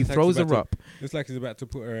 He throws her up. It's like he's about to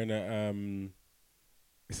put her in a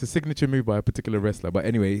It's a signature move by a particular wrestler. But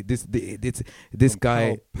anyway, this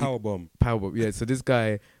guy powerbomb. Yeah, so this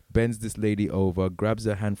guy bends this lady over, grabs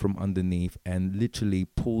her hand from underneath, and literally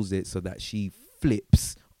pulls it so that she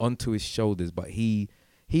flips onto his shoulders. But he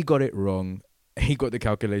got it wrong. He got the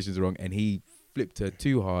calculations wrong, and he flipped her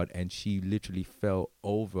too hard, and she literally fell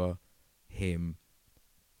over him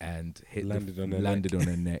and landed on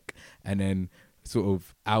her neck. And then sort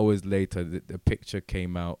of hours later, the picture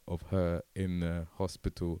came out of her in the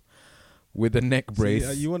hospital with a neck brace.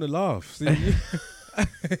 See, you want to laugh. See,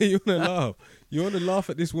 you want to laugh. You want to laugh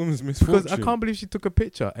at this woman's misfortune. Because I can't believe she took a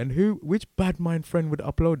picture. And which bad mind friend would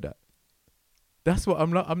upload that? That's what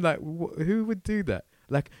I'm like. Who would do that?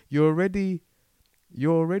 Like, you're already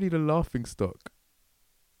the laughing stock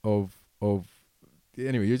of.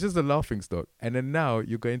 Anyway, you're just a laughing stock, and then now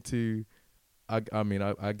you're going to. I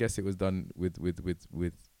guess it was done with.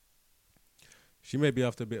 She may be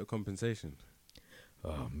after a bit of compensation.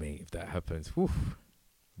 Oh mate, if that happens, whew.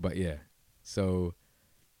 But yeah. So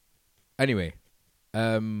anyway,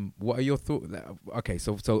 what are your thoughts? Okay,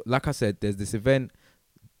 so like I said, there's this event.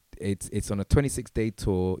 it's on a 26-day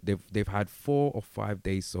tour. They've had 4 or 5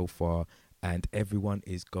 days so far, and everyone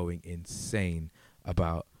is going insane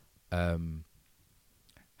about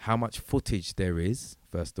how much footage there is.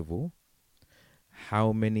 First of all,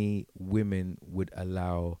 how many women would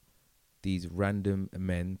allow these random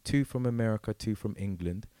men, 2 from America, 2 from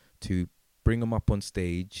England, to bring them up on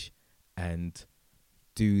stage and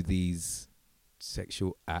do these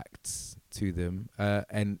sexual acts to them.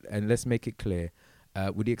 And let's make it clear,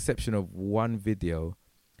 with the exception of one video,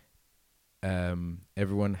 there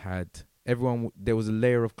was a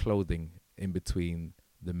layer of clothing in between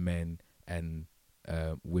the men and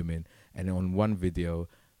women. And on one video,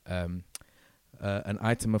 an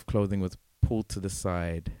item of clothing was pulled to the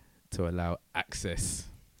side to allow access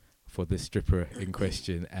for the stripper in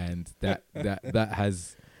question, and that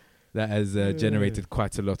has generated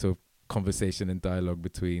quite a lot of conversation and dialogue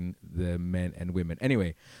between the men and women.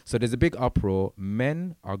 Anyway, so there's a big uproar.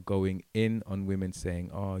 Men are going in on women, saying,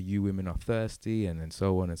 "Oh, you women are thirsty," and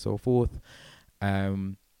so on and so forth.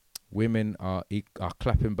 Women are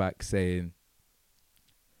clapping back, saying,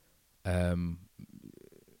 "Not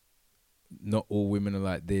all women are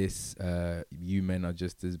like this. You men are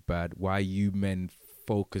just as bad. Why you men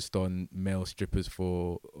focused on male strippers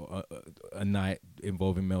for a night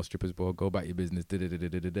involving male strippers? But go about your business."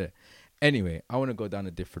 Anyway, I want to go down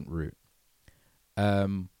a different route. I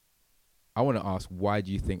want to ask, why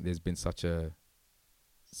do you think there's been such a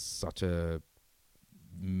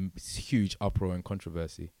huge uproar and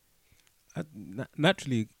controversy?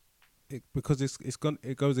 Naturally, because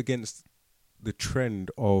it goes against the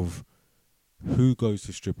trend of who goes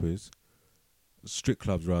to strip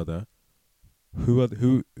clubs rather. Who are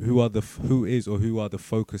the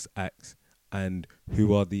focus acts and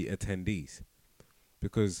who are the attendees?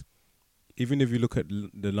 Because even if you look at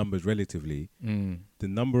the numbers relatively, the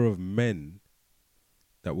number of men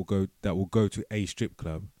that will go to a strip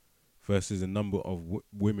club versus the number of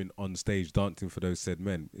women on stage dancing for those said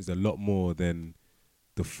men is a lot more than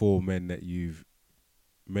the 4 men that you've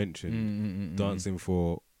mentioned dancing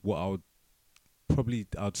for what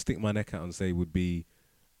I'd stick my neck out and say would be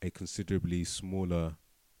a considerably smaller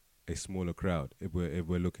crowd if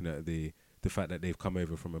we're looking at the fact that they've come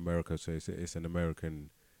over from America, so it's an American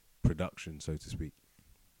production, so to speak.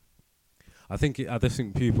 I just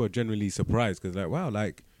think people are generally surprised because, like, wow,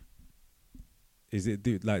 like,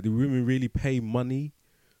 do women really pay money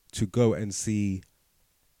to go and see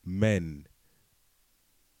men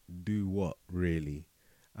do what, really?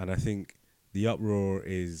 And I think the uproar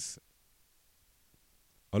is,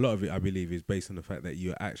 a lot of it, I believe, is based on the fact that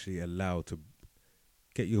you're actually allowed to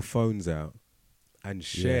get your phones out and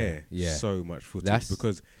share so much footage.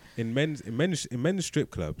 Because in men's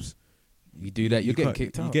strip clubs, you do that, you get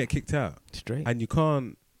kicked out. You get kicked out straight, and you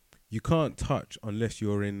can't touch unless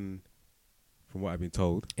you're in. From what I've been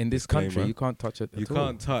told, in this country, you can't touch it. You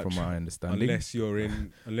can't touch, from my understanding, unless you're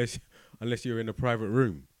in unless you're in a private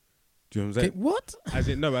room. Do you know what I'm saying? What? As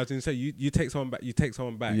in, say you take someone back. You take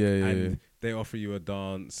someone back, and they offer you a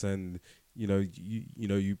dance, and you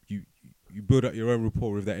build up your own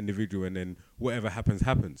rapport with that individual, and then whatever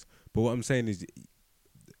happens. But what I'm saying is,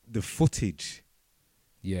 the footage.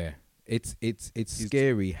 Yeah, it's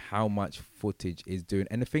scary how much footage is doing,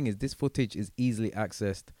 and the thing is, this footage is easily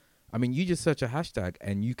accessed. I mean, you just search a hashtag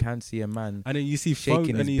and you can see a man, and then you see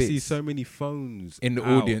shaking and you bits see so many phones in the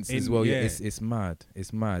audience as well. Yeah, it's mad.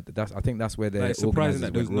 It's mad. I think that's where they're surprising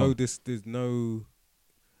that there's no.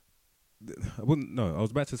 I wouldn't know. I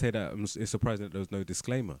was about to say that it's surprising that there was no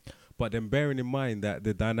disclaimer, but then bearing in mind that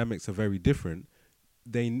the dynamics are very different,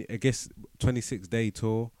 I guess 26-day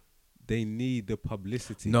tour. They need the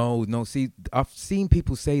publicity. No. See, I've seen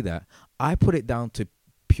people say that. I put it down to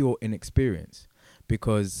pure inexperience,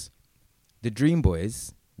 because the Dream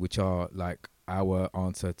Boys, which are like our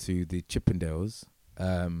answer to the Chippendales,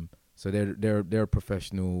 so they're a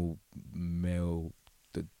professional male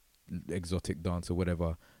exotic dancer,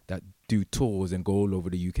 whatever, that do tours and go all over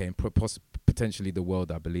the UK and potentially the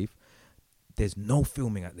world, I believe. There's no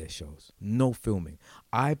filming at their shows. No filming.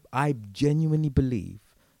 I genuinely believe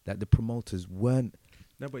that the promoters weren't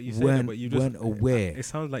aware. It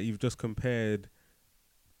sounds like you've just compared.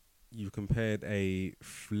 You've compared a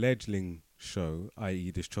fledgling show, i.e.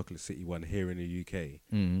 this Chocolate City one here in the UK,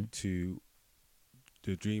 to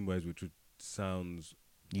the Dreamboys, which sounds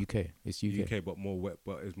UK. It's UK, but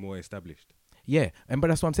is more established. Yeah, but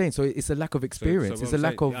that's what I'm saying. So it's a lack of experience. So it's a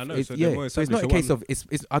lack of. So it's not a case of. It's.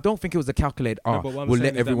 I don't think it was a calculated. We'll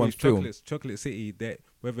let everyone film. Chocolate City,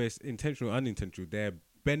 whether it's intentional or unintentional, they're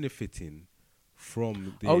benefiting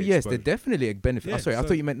from the yes, they're definitely a benefit. I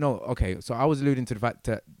thought you meant no. Okay, so I was alluding to the fact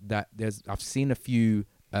that I've seen a few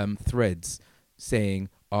threads saying,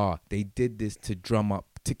 they did this to drum up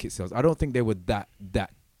ticket sales. I don't think they were that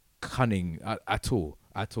cunning at all.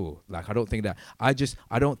 Like, I don't think that. I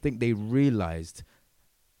don't think they realized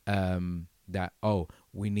that,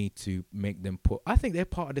 we need to make them put. I think they're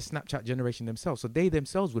part of the Snapchat generation themselves. So they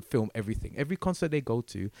themselves would film everything. Every concert they go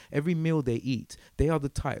to, every meal they eat, they are the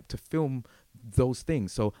type to film those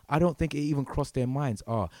things. So I don't think it even crossed their minds.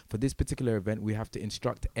 For this particular event, we have to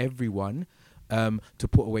instruct everyone to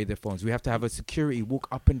put away their phones. We have to have a security walk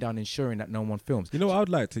up and down ensuring that no one films. You know what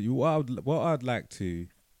what I'd like to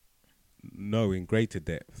know in greater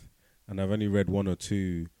depth, and I've only read one or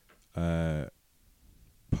two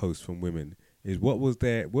posts from women, is what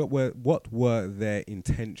were their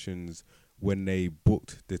intentions when they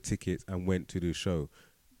booked the tickets and went to the show.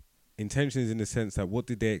 Intentions in the sense that, what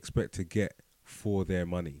did they expect to get for their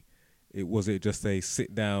money? Was it just a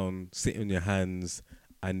sit down, sit on your hands,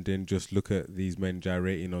 and then just look at these men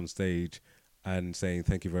gyrating on stage and saying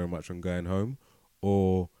thank you very much and going home?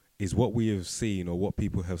 Or is what we have seen, or what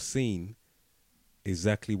people have seen,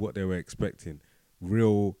 exactly what they were expecting?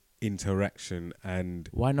 Real interaction. And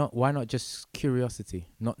why not just curiosity,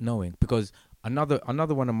 not knowing? Because another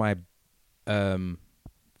one of my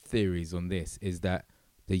theories on this is that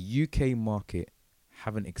the UK market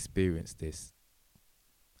haven't experienced this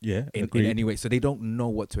in any way, so they don't know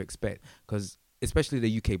what to expect. Because especially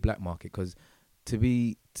the UK black market, because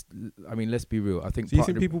let's be real. I think. So you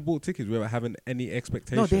think people bought tickets without having any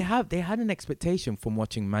expectation? No, they had an expectation from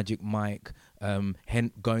watching Magic Mike,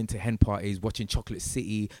 going to hen parties, watching Chocolate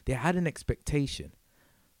City. They had an expectation,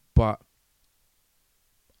 but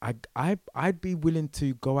I'd be willing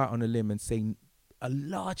to go out on a limb and say a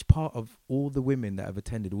large part of all the women that have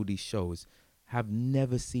attended all these shows have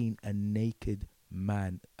never seen a naked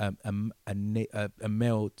man, a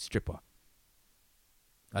male stripper.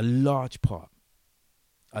 A large part.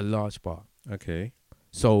 Okay.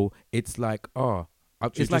 So it's like,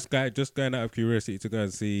 just going out of curiosity to go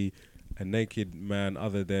and see a naked man,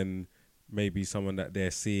 other than maybe someone that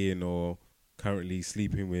they're seeing or currently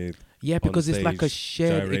sleeping with. Yeah, because it's like a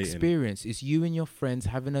shared gyrating experience. It's you and your friends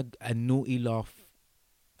having a naughty laugh,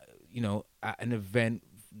 at an event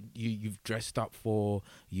you've dressed up for,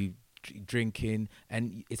 you drinking,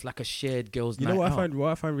 and it's like a shared girls' night out. What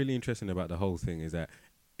I find really interesting about the whole thing is that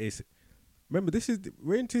remember,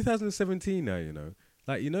 we're in 2017 now,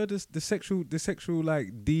 the sexual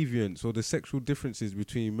like deviance, or the sexual differences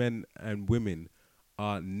between men and women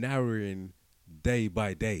are narrowing day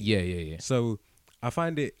by day. Yeah. So I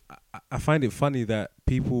find it funny that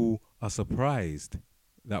people are surprised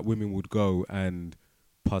that women would go and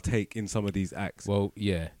partake in some of these acts. Well,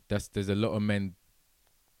 yeah, there's a lot of men.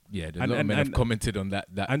 Yeah, there's a lot of men have commented on that.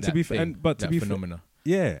 And to be fair, phenomena.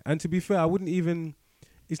 Yeah, and to be fair, I wouldn't even.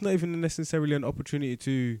 It's not even necessarily an opportunity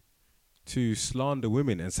to slander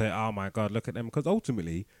women and say, "Oh my God, look at them," because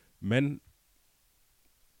ultimately, men.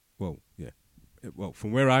 Well, yeah,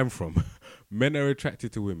 from where I'm from, men are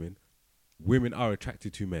attracted to women. Women are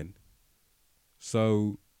attracted to men.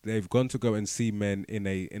 So they've gone to go and see men in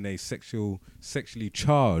a sexually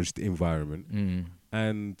charged environment,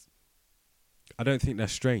 and I don't think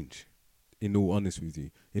that's strange. In all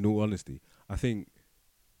honesty, I think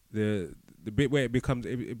the bit where it becomes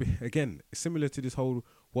again similar to this whole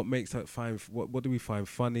what makes that fine. What do we find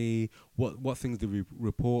funny? What things do we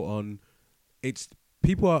report on? It's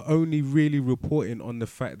people are only really reporting on the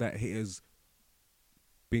fact that it has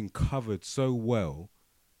been covered so well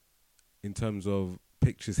in terms of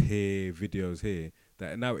pictures here, videos here,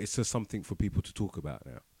 that now it's just something for people to talk about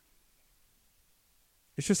now.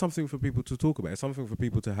 It's just something for people to talk about. It's something for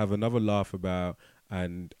people to have another laugh about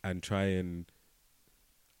and try and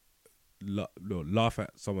laugh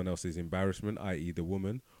at someone else's embarrassment, i.e. the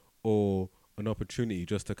woman, or an opportunity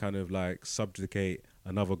just to kind of like subjugate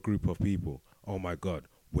another group of people. Oh my God,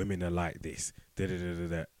 women are like this.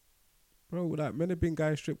 Da-da-da-da-da. Bro, like, men have been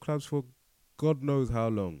going strip clubs for God knows how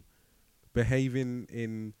long. Behaving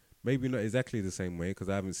in maybe not exactly the same way, because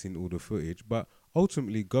I haven't seen all the footage, but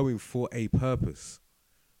ultimately going for a purpose.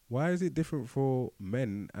 Why is it different for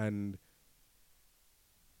men and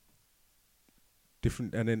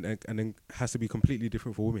different, and then has to be completely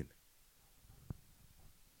different for women?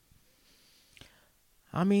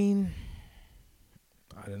 I mean,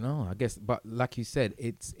 I don't know. I guess, but like you said,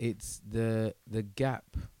 it's the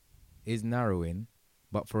gap is narrowing,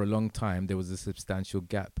 but for a long time there was a substantial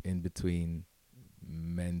gap in between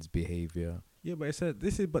men's behavior. Yeah, but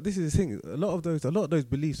this is the thing. A lot of those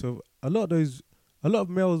beliefs of a lot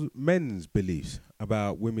of men's beliefs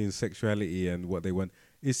about women's sexuality and what they want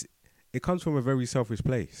it comes from a very selfish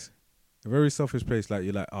place. A very selfish place. Like,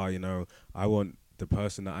 you're like, I want the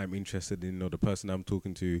person that I'm interested in or the person I'm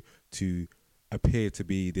talking to appear to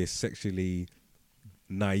be this sexually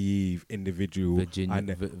naive individual. Virginia,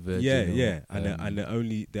 And virginal, and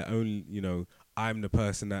the only I'm the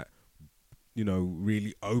person that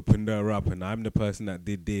really opened her up, and I'm the person that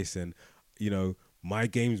did this, and my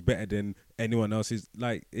game's better than anyone else's.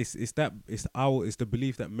 Like it's the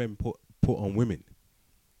belief that men put on women.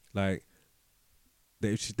 Like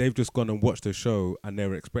they've just gone and watched the show and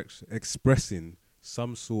they're expressing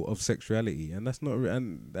some sort of sexuality, and that's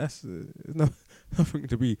nothing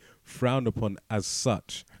to be frowned upon as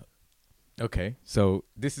such. Okay, so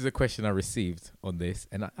this is a question I received on this,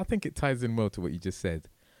 and I think it ties in well to what you just said.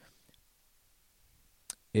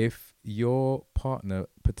 If your partner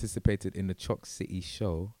participated in the Chalk City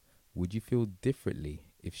show, would you feel differently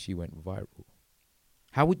if she went viral?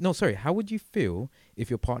 How would you feel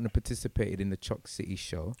if your partner participated in the Chalk City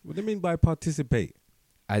show? What do you mean by participate?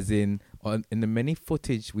 As in the many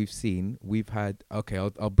footage we've seen, we've had. Okay,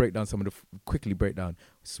 I'll break down some of quickly break down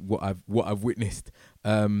what I've witnessed.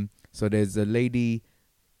 So there's a lady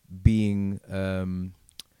being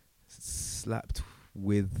slapped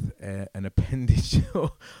with an appendage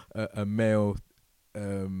or a male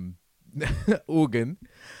organ.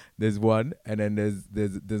 There's one, and then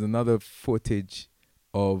there's another footage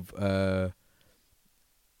of a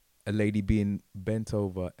lady being bent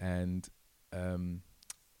over and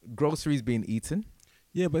groceries being eaten.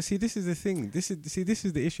 Yeah, but see, this is the thing. This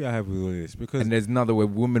is the issue I have with all this, because and there's another where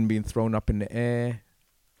woman being thrown up in the air.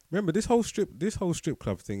 Remember, this whole strip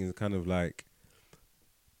club thing is kind of like,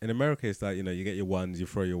 in America, it's like, you get your ones, you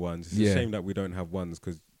throw your ones. It's a shame that we don't have ones,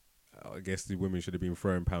 because I guess the women should have been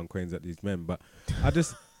throwing pound coins at these men. But I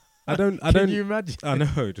don't. Can you imagine? I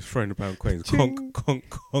know, just throwing the pound coins, conk, conk,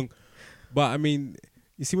 conk. But I mean,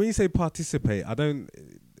 you see, when you say participate,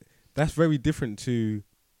 that's very different to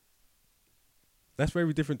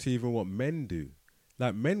even what men do.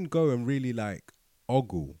 Like, men go and really like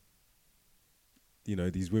ogle,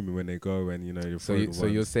 these women when they go and So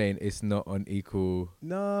you're saying it's not on equal?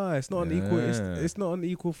 No, it's not on equal. It's not on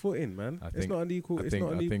equal footing, man. It's not on equal. It's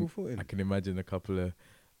not on equal footing. I can imagine a couple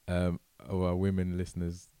of our women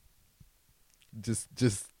listeners just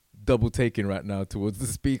double taking right now towards the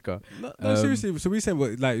speaker. No, seriously. So we saying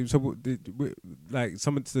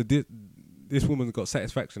this woman's got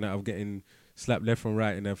satisfaction out of getting slapped left and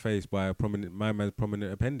right in her face by a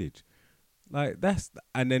prominent appendage. Like,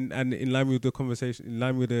 and in line with the conversation, in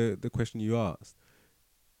line with the question you asked,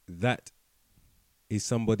 that is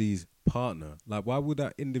somebody's partner. Like, why would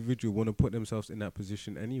that individual want to put themselves in that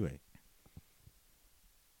position anyway?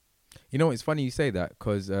 It's funny you say that,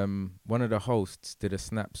 because one of the hosts did a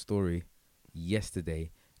Snap story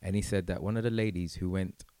yesterday, and he said that one of the ladies who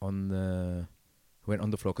went on the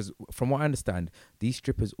floor, because from what I understand, these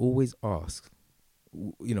strippers always ask,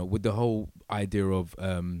 with the whole idea of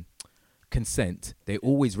consent, they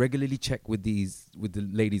always regularly check with the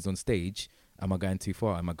ladies on stage. Am I going too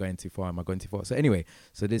far? Am I going too far? Am I going too far? So anyway,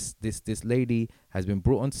 so this lady has been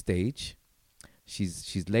brought on stage.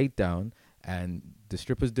 She's laid down, and the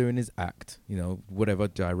stripper's doing his act, whatever,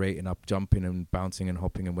 gyrating up, jumping and bouncing and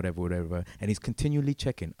hopping and whatever. And he's continually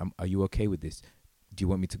checking. Are you okay with this? Do you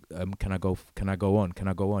want me to? Can I go on? Can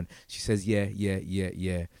I go on? She says, yeah.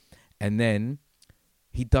 And then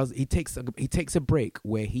he takes a break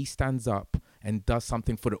where he stands up and does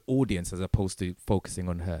something for the audience as opposed to focusing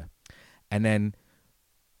on her. And then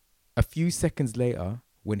a few seconds later,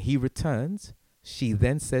 when he returns, she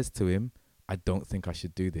then says to him, I don't think I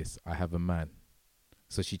should do this. I have a man.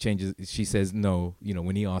 So she changes. She says no.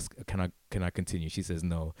 When he asks, can I continue? She says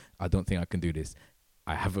no. I don't think I can do this.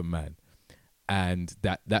 I have a man. And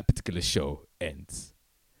that particular show ends.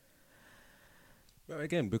 But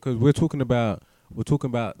again, because we're talking about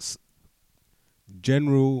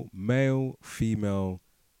general male female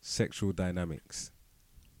sexual dynamics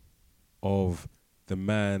of the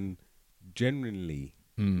man genuinely,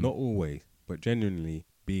 not always, but genuinely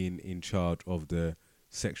being in charge of the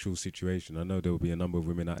sexual situation. I know there will be a number of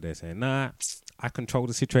women out there saying, nah, I control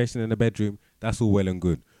the situation in the bedroom. That's all well and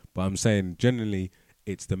good. But I'm saying generally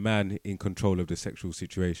it's the man in control of the sexual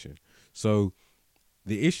situation. So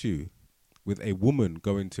the issue with a woman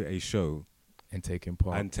going to a show and taking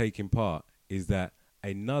part is that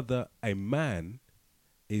a man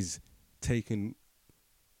is taking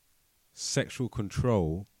sexual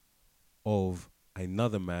control of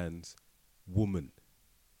another man's woman.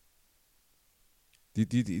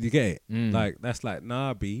 Did you get it? Like, that's like,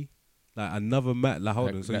 nah, B. Like, another man. Like,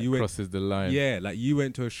 hold on. So you crosses the line. Yeah, like, you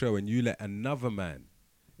went to a show and you let another man.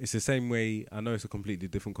 It's the same way. I know it's a completely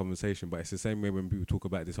different conversation, but it's the same way when people talk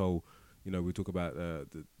about this whole we talk about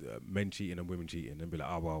the men cheating and women cheating, and be like,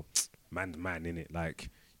 oh well, man's man in it, like.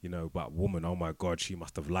 But woman, oh my God, she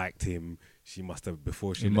must have liked him. She must have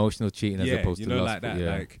before she emotional cheating as opposed to lustful, like that.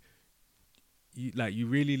 Yeah. Like you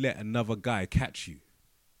really let another guy catch you.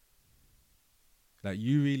 Like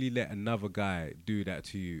you really let another guy do that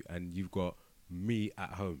to you, and you've got me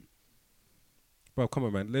at home. Bro, come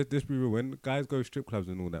on, man. Let's be real. When guys go strip clubs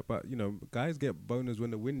and all that, but guys get boners when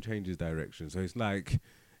the wind changes direction. So it's like.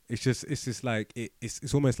 It's just like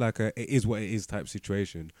it's almost like it is what it is type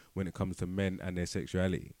situation when it comes to men and their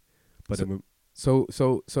sexuality. But so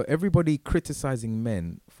everybody criticizing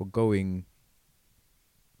men for going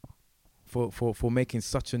for making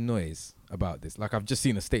such a noise about this. Like I've just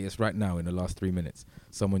seen a status right now in the last 3 minutes.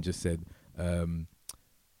 Someone just said,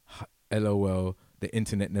 "LOL, the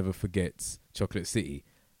internet never forgets Chocolate City."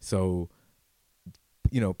 So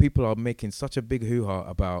people are making such a big hoo-ha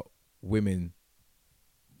about women.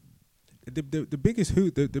 The biggest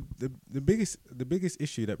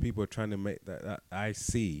issue that people are trying to make that I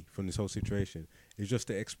see from this whole situation is just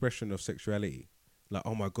the expression of sexuality. Like,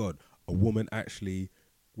 oh my God, a woman actually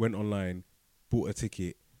went online, bought a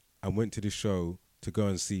ticket, and went to the show to go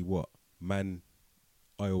and see what man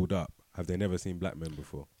oiled up. Have they never seen black men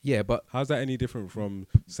before? Yeah, but how's that any different from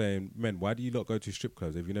saying, men, why do you not go to strip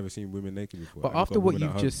clubs? Have you never seen women naked before? But after what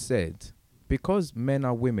you've just said, because men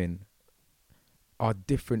are women are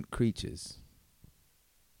different creatures.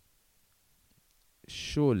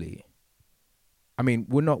 Surely, I mean,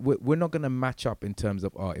 we're not going to match up in terms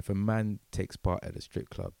of if a man takes part at a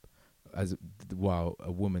strip club, while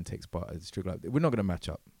a woman takes part at a strip club, we're not going to match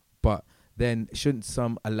up. But then, shouldn't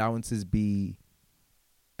some allowances be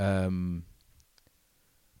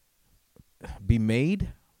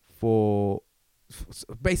made for?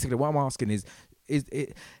 Basically, what I'm asking is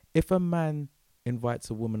it if a man invites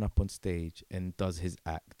a woman up on stage and does his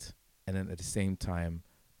act, and then at the same time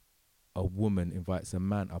a woman invites a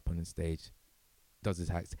man up on the stage, does his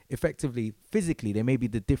act, effectively physically there may be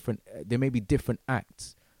different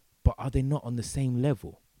acts, but are they not on the same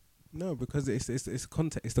level? No, because it's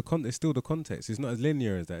context. It's still the context. It's not as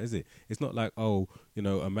linear as that, is it? It's not like, a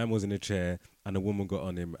man was in a chair and a woman got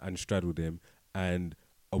on him and straddled him, and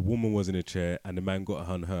a woman was in a chair and the man got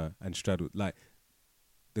on her and straddled. Like,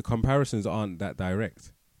 the comparisons aren't that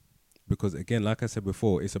direct, because again, like I said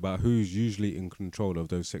before, it's about who's usually in control of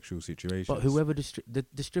those sexual situations. But whoever the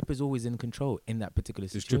stripper is always in control in that particular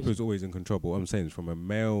situation. The stripper is always in control. But what I'm saying is, from a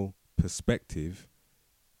male perspective,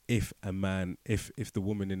 if the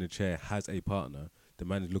woman in the chair has a partner, the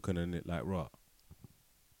man is looking at it like, right,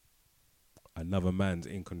 another man's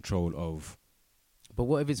in control of. But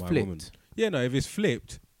what if it's flipped? Woman. Yeah, no, if it's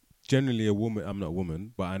flipped, generally a woman. I'm not a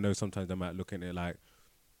woman, but I know sometimes they might look at it like,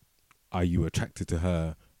 are you attracted to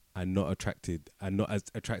her and not as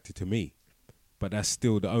attracted to me? But that's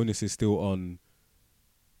still, the onus is still on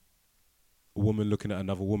a woman looking at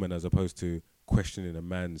another woman as opposed to questioning a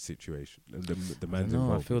man's situation. The man's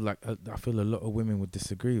involved. I feel a lot of women would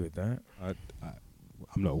disagree with that.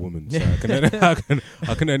 I'm not a woman, so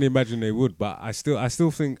I can only imagine they would. But I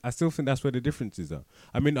still think that's where the differences are.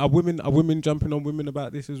 I mean, are women jumping on women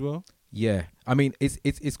about this as well? Yeah, I mean, it's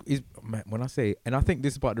when I say, and I think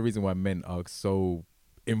this is part of the reason why men are so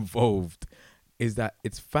involved, is that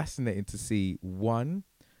it's fascinating to see women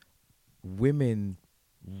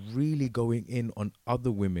really going in on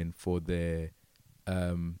other women for their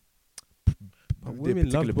women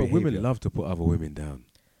love to put other women down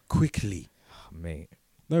quickly. Mate,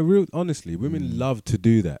 no, honestly, women love to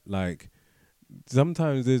do that. Like,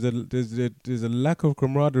 sometimes there's a lack of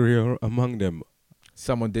camaraderie among them.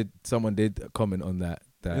 Someone did comment on that.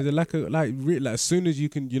 There's a lack of like as soon as you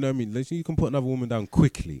can, you know what I mean. You can put another woman down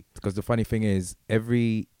quickly. Because the funny thing is,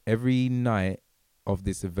 every night of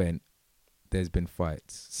this event, there's been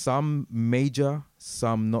fights. Some major,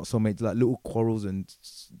 some not so major, like little quarrels and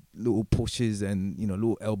little pushes and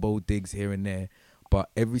little elbow digs here and there. But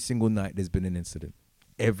every single night there's been an incident.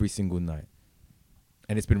 Every single night.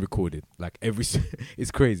 And it's been recorded. Like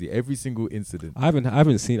it's crazy. Every single incident. I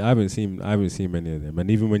haven't seen many of them. And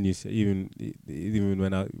even when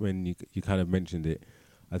when you kind of mentioned it,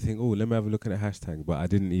 I think, let me have a look at the hashtag. But I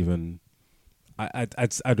didn't even.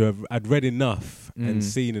 I'd read enough and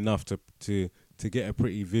seen enough to get a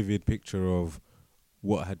pretty vivid picture of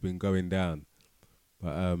what had been going down.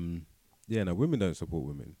 But women don't support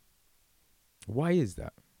women. Why is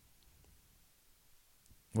that?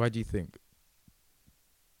 Why do you think?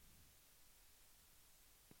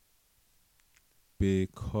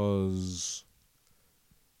 Because,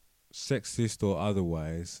 sexist or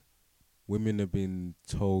otherwise, women have been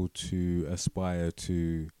told to aspire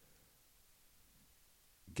to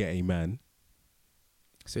get a man.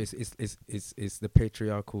 So it's the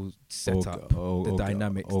patriarchal setup, the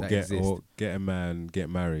dynamics that exist. Or get a man, get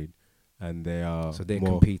married, and they are So they're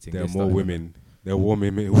more, competing. There are They're more starting women. There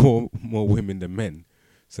are more women than men.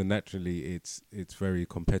 So naturally, it's very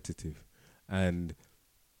competitive, and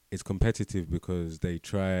it's competitive because they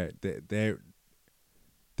try. Their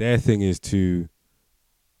thing is to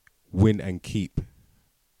win and keep,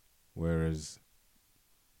 whereas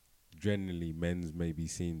generally men's may be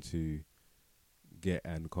seen to get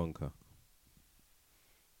and conquer.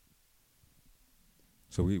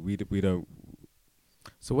 So we don't.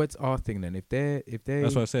 So what's our thing then? If they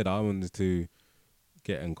That's what I said. I wanted to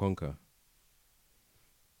get and conquer.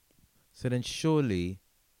 So then surely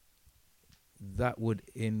that would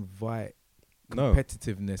invite No.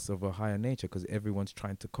 competitiveness of a higher nature because everyone's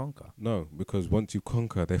trying to conquer. No, because once you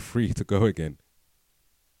conquer, they're free to go again.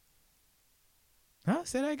 Huh?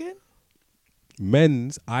 Say that again?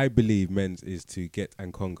 I believe men's is to get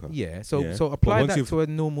and conquer. Yeah. So Yeah. so But apply once that you've- to a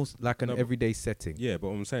normal, like an No, but- everyday setting. Yeah, but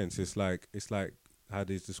what I'm saying, so it's like how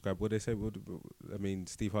they describe what they say. I mean,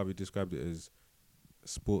 Steve Harvey described it as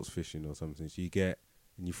sports fishing or something. So you get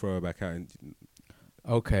and you throw it back out. And do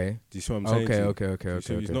Okay. you see what I'm saying? to you? Okay.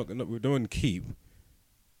 So he's not we don't keep.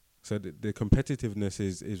 So the competitiveness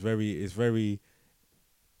is very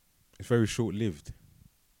short lived,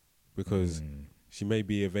 because she may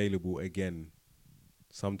be available again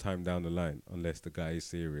sometime down the line unless the guy is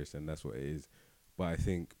serious, and that's what it is. But I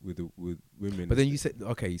think with women. But then you said,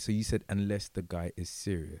 okay, so you said unless the guy is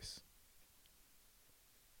serious.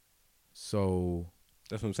 So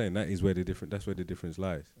that's what I'm saying. That's where the difference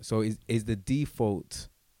lies. so is the default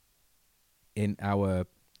in our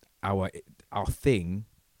thing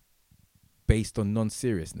based on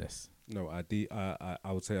non-seriousness? No,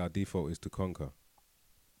 I would say our default is to conquer.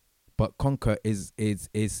 But conquer is Just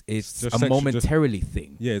a sexual- momentarily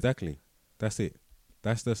thing. Yeah, exactly. That's it.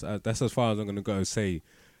 That's as far as I'm gonna go and say.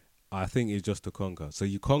 I think it's just to conquer. So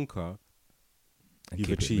you conquer, And you've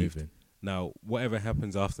keep it achieved. moving. Now, whatever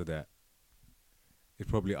happens after that, it's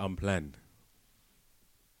probably unplanned.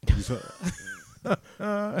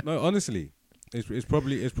 No, honestly, it's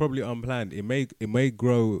probably unplanned. It may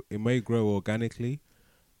grow organically,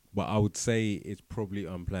 but I would say it's probably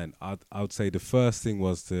unplanned. I would say the first thing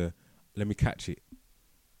was to let me catch it.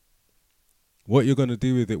 What you're gonna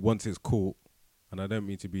do with it once it's caught, and I don't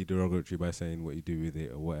mean to be derogatory by saying what you do with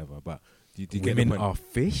it or whatever, but do you get the Women point? are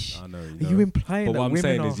fish. I know. Are you implying But that what I'm women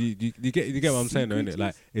saying are is, you get what I'm saying, though, innit?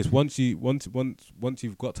 Like, it's once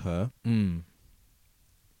you've got her,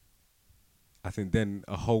 I think then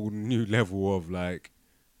a whole new level of like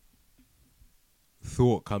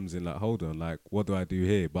thought comes in. Like, hold on, like, what do I do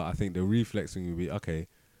here? But I think the reflexing will be, okay,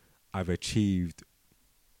 I've achieved,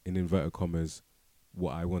 in inverted commas,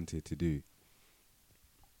 what I wanted to do.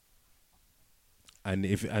 And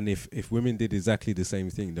if women did exactly the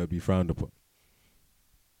same thing, they'd be frowned upon.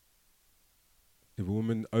 If a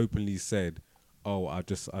woman openly said, "Oh, I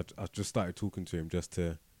just started talking to him just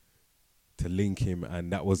to link him,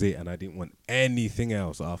 and that was it, and I didn't want anything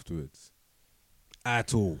else afterwards,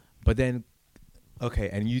 at all." But then, okay,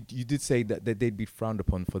 and you did say that they'd be frowned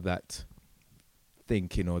upon for that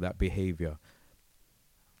thinking or that behavior.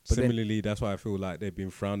 But Similarly, that's why I feel like they've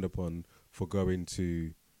been frowned upon for going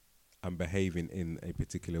to and behaving in a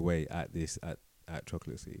particular way at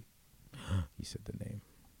Chocolate City. You said the name.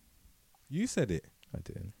 You said it. I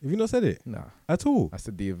didn't. Have you not said it Nah, at all? I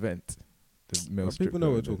said the event. The male Well, strip people know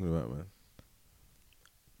what club we're talking about,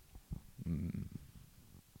 man.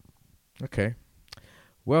 Okay.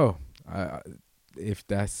 Well, if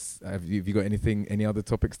that's, have you got any other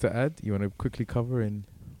topics to add? You want to quickly cover and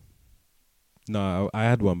No, I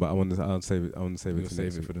had one, but I'll save it. I want to save it you'll for save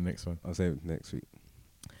next it week. for the next one? I'll save it next week.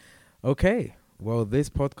 Okay. Well, this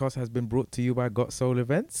podcast has been brought to you by Got Soul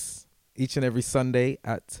Events. Each and every Sunday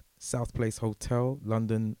at South Place Hotel,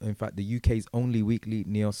 London. In fact, the UK's only weekly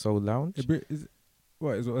neo soul lounge.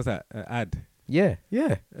 What's that? Ad? Yeah.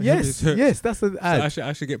 Yes, yes. That's an ad. So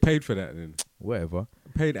I should get paid for that then. Whatever.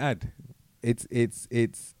 Paid ad. It's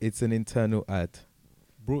an internal ad.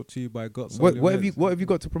 Brought to you by Got Soul What have you Events.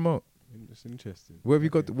 got to promote? It's interesting. What have you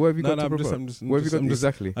got? What have you got to promote? I'm just, What have you got I'm just-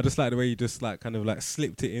 exactly? I just like the way you just like kind of like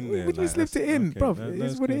slipped it in there. What do you like, slipped it that's- in, okay. bruv? No, It no,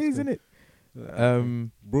 is it's what cool, it it's is, cool. isn't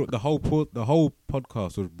it? Brought the whole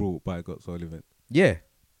podcast was brought by Got Soul Event. Yeah.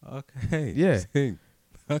 Okay. Yeah. Sing.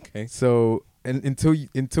 Okay. So and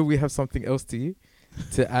until we have something else to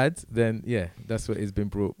add, then yeah, that's what has been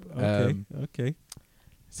brought. Okay.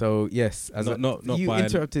 So yes, as Not you by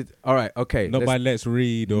interrupted. All right, okay. Not by Let's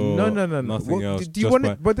Read or no. nothing What, else. do you just want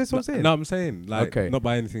by, it? But that's what I'm saying. No, I'm saying like Okay. not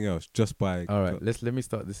by anything else. Just by. All right, let me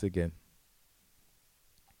start this again.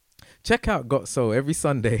 check out Got Soul every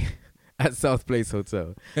Sunday at South Place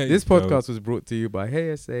Hotel. There This you go. podcast was brought to you by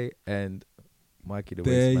Hey SA and Mikey the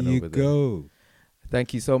There Wasteman you over there. go.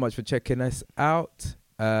 Thank you so much for checking us out.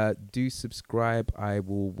 Do subscribe. I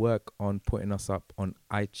will work on putting us up on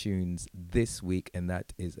iTunes this week, and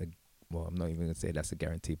that is well, I'm not even gonna say that's a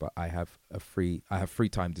guarantee, but I have free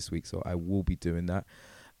time this week, so I will be doing that.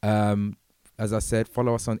 As I said,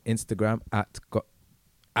 follow us on Instagram at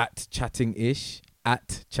chattingish.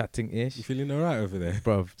 You feeling alright over there?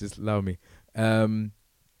 Bruv, just allow me.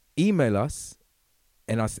 Email us,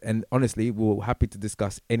 and honestly, we're happy to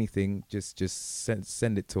discuss anything. Just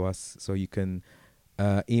send it to us. So you can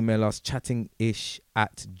email us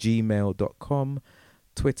chattingish@gmail.com,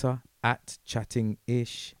 Twitter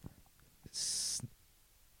 @chattingish,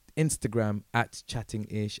 Instagram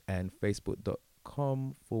 @chattingish, and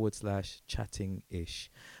facebook.com/chattingish.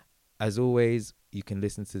 As always, you can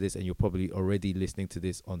listen to this, and you're probably already listening to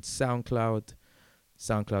this on SoundCloud,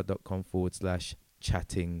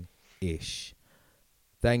 soundcloud.com/chattingish.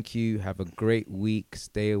 Thank you. Have a great week.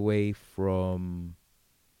 Stay away from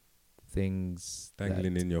things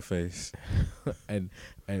Dangling in your face. and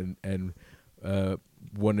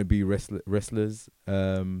wannabe wrestlers.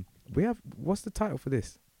 We have, what's the title for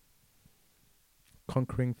this?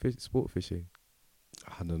 Conquering sport fishing.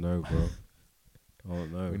 I don't know, bro. Oh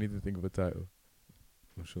no. We need to think of a title.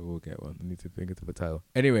 I'm sure we'll get one. We need to think of a title.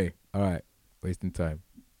 Anyway, all right. Wasting time.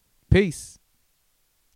 Peace.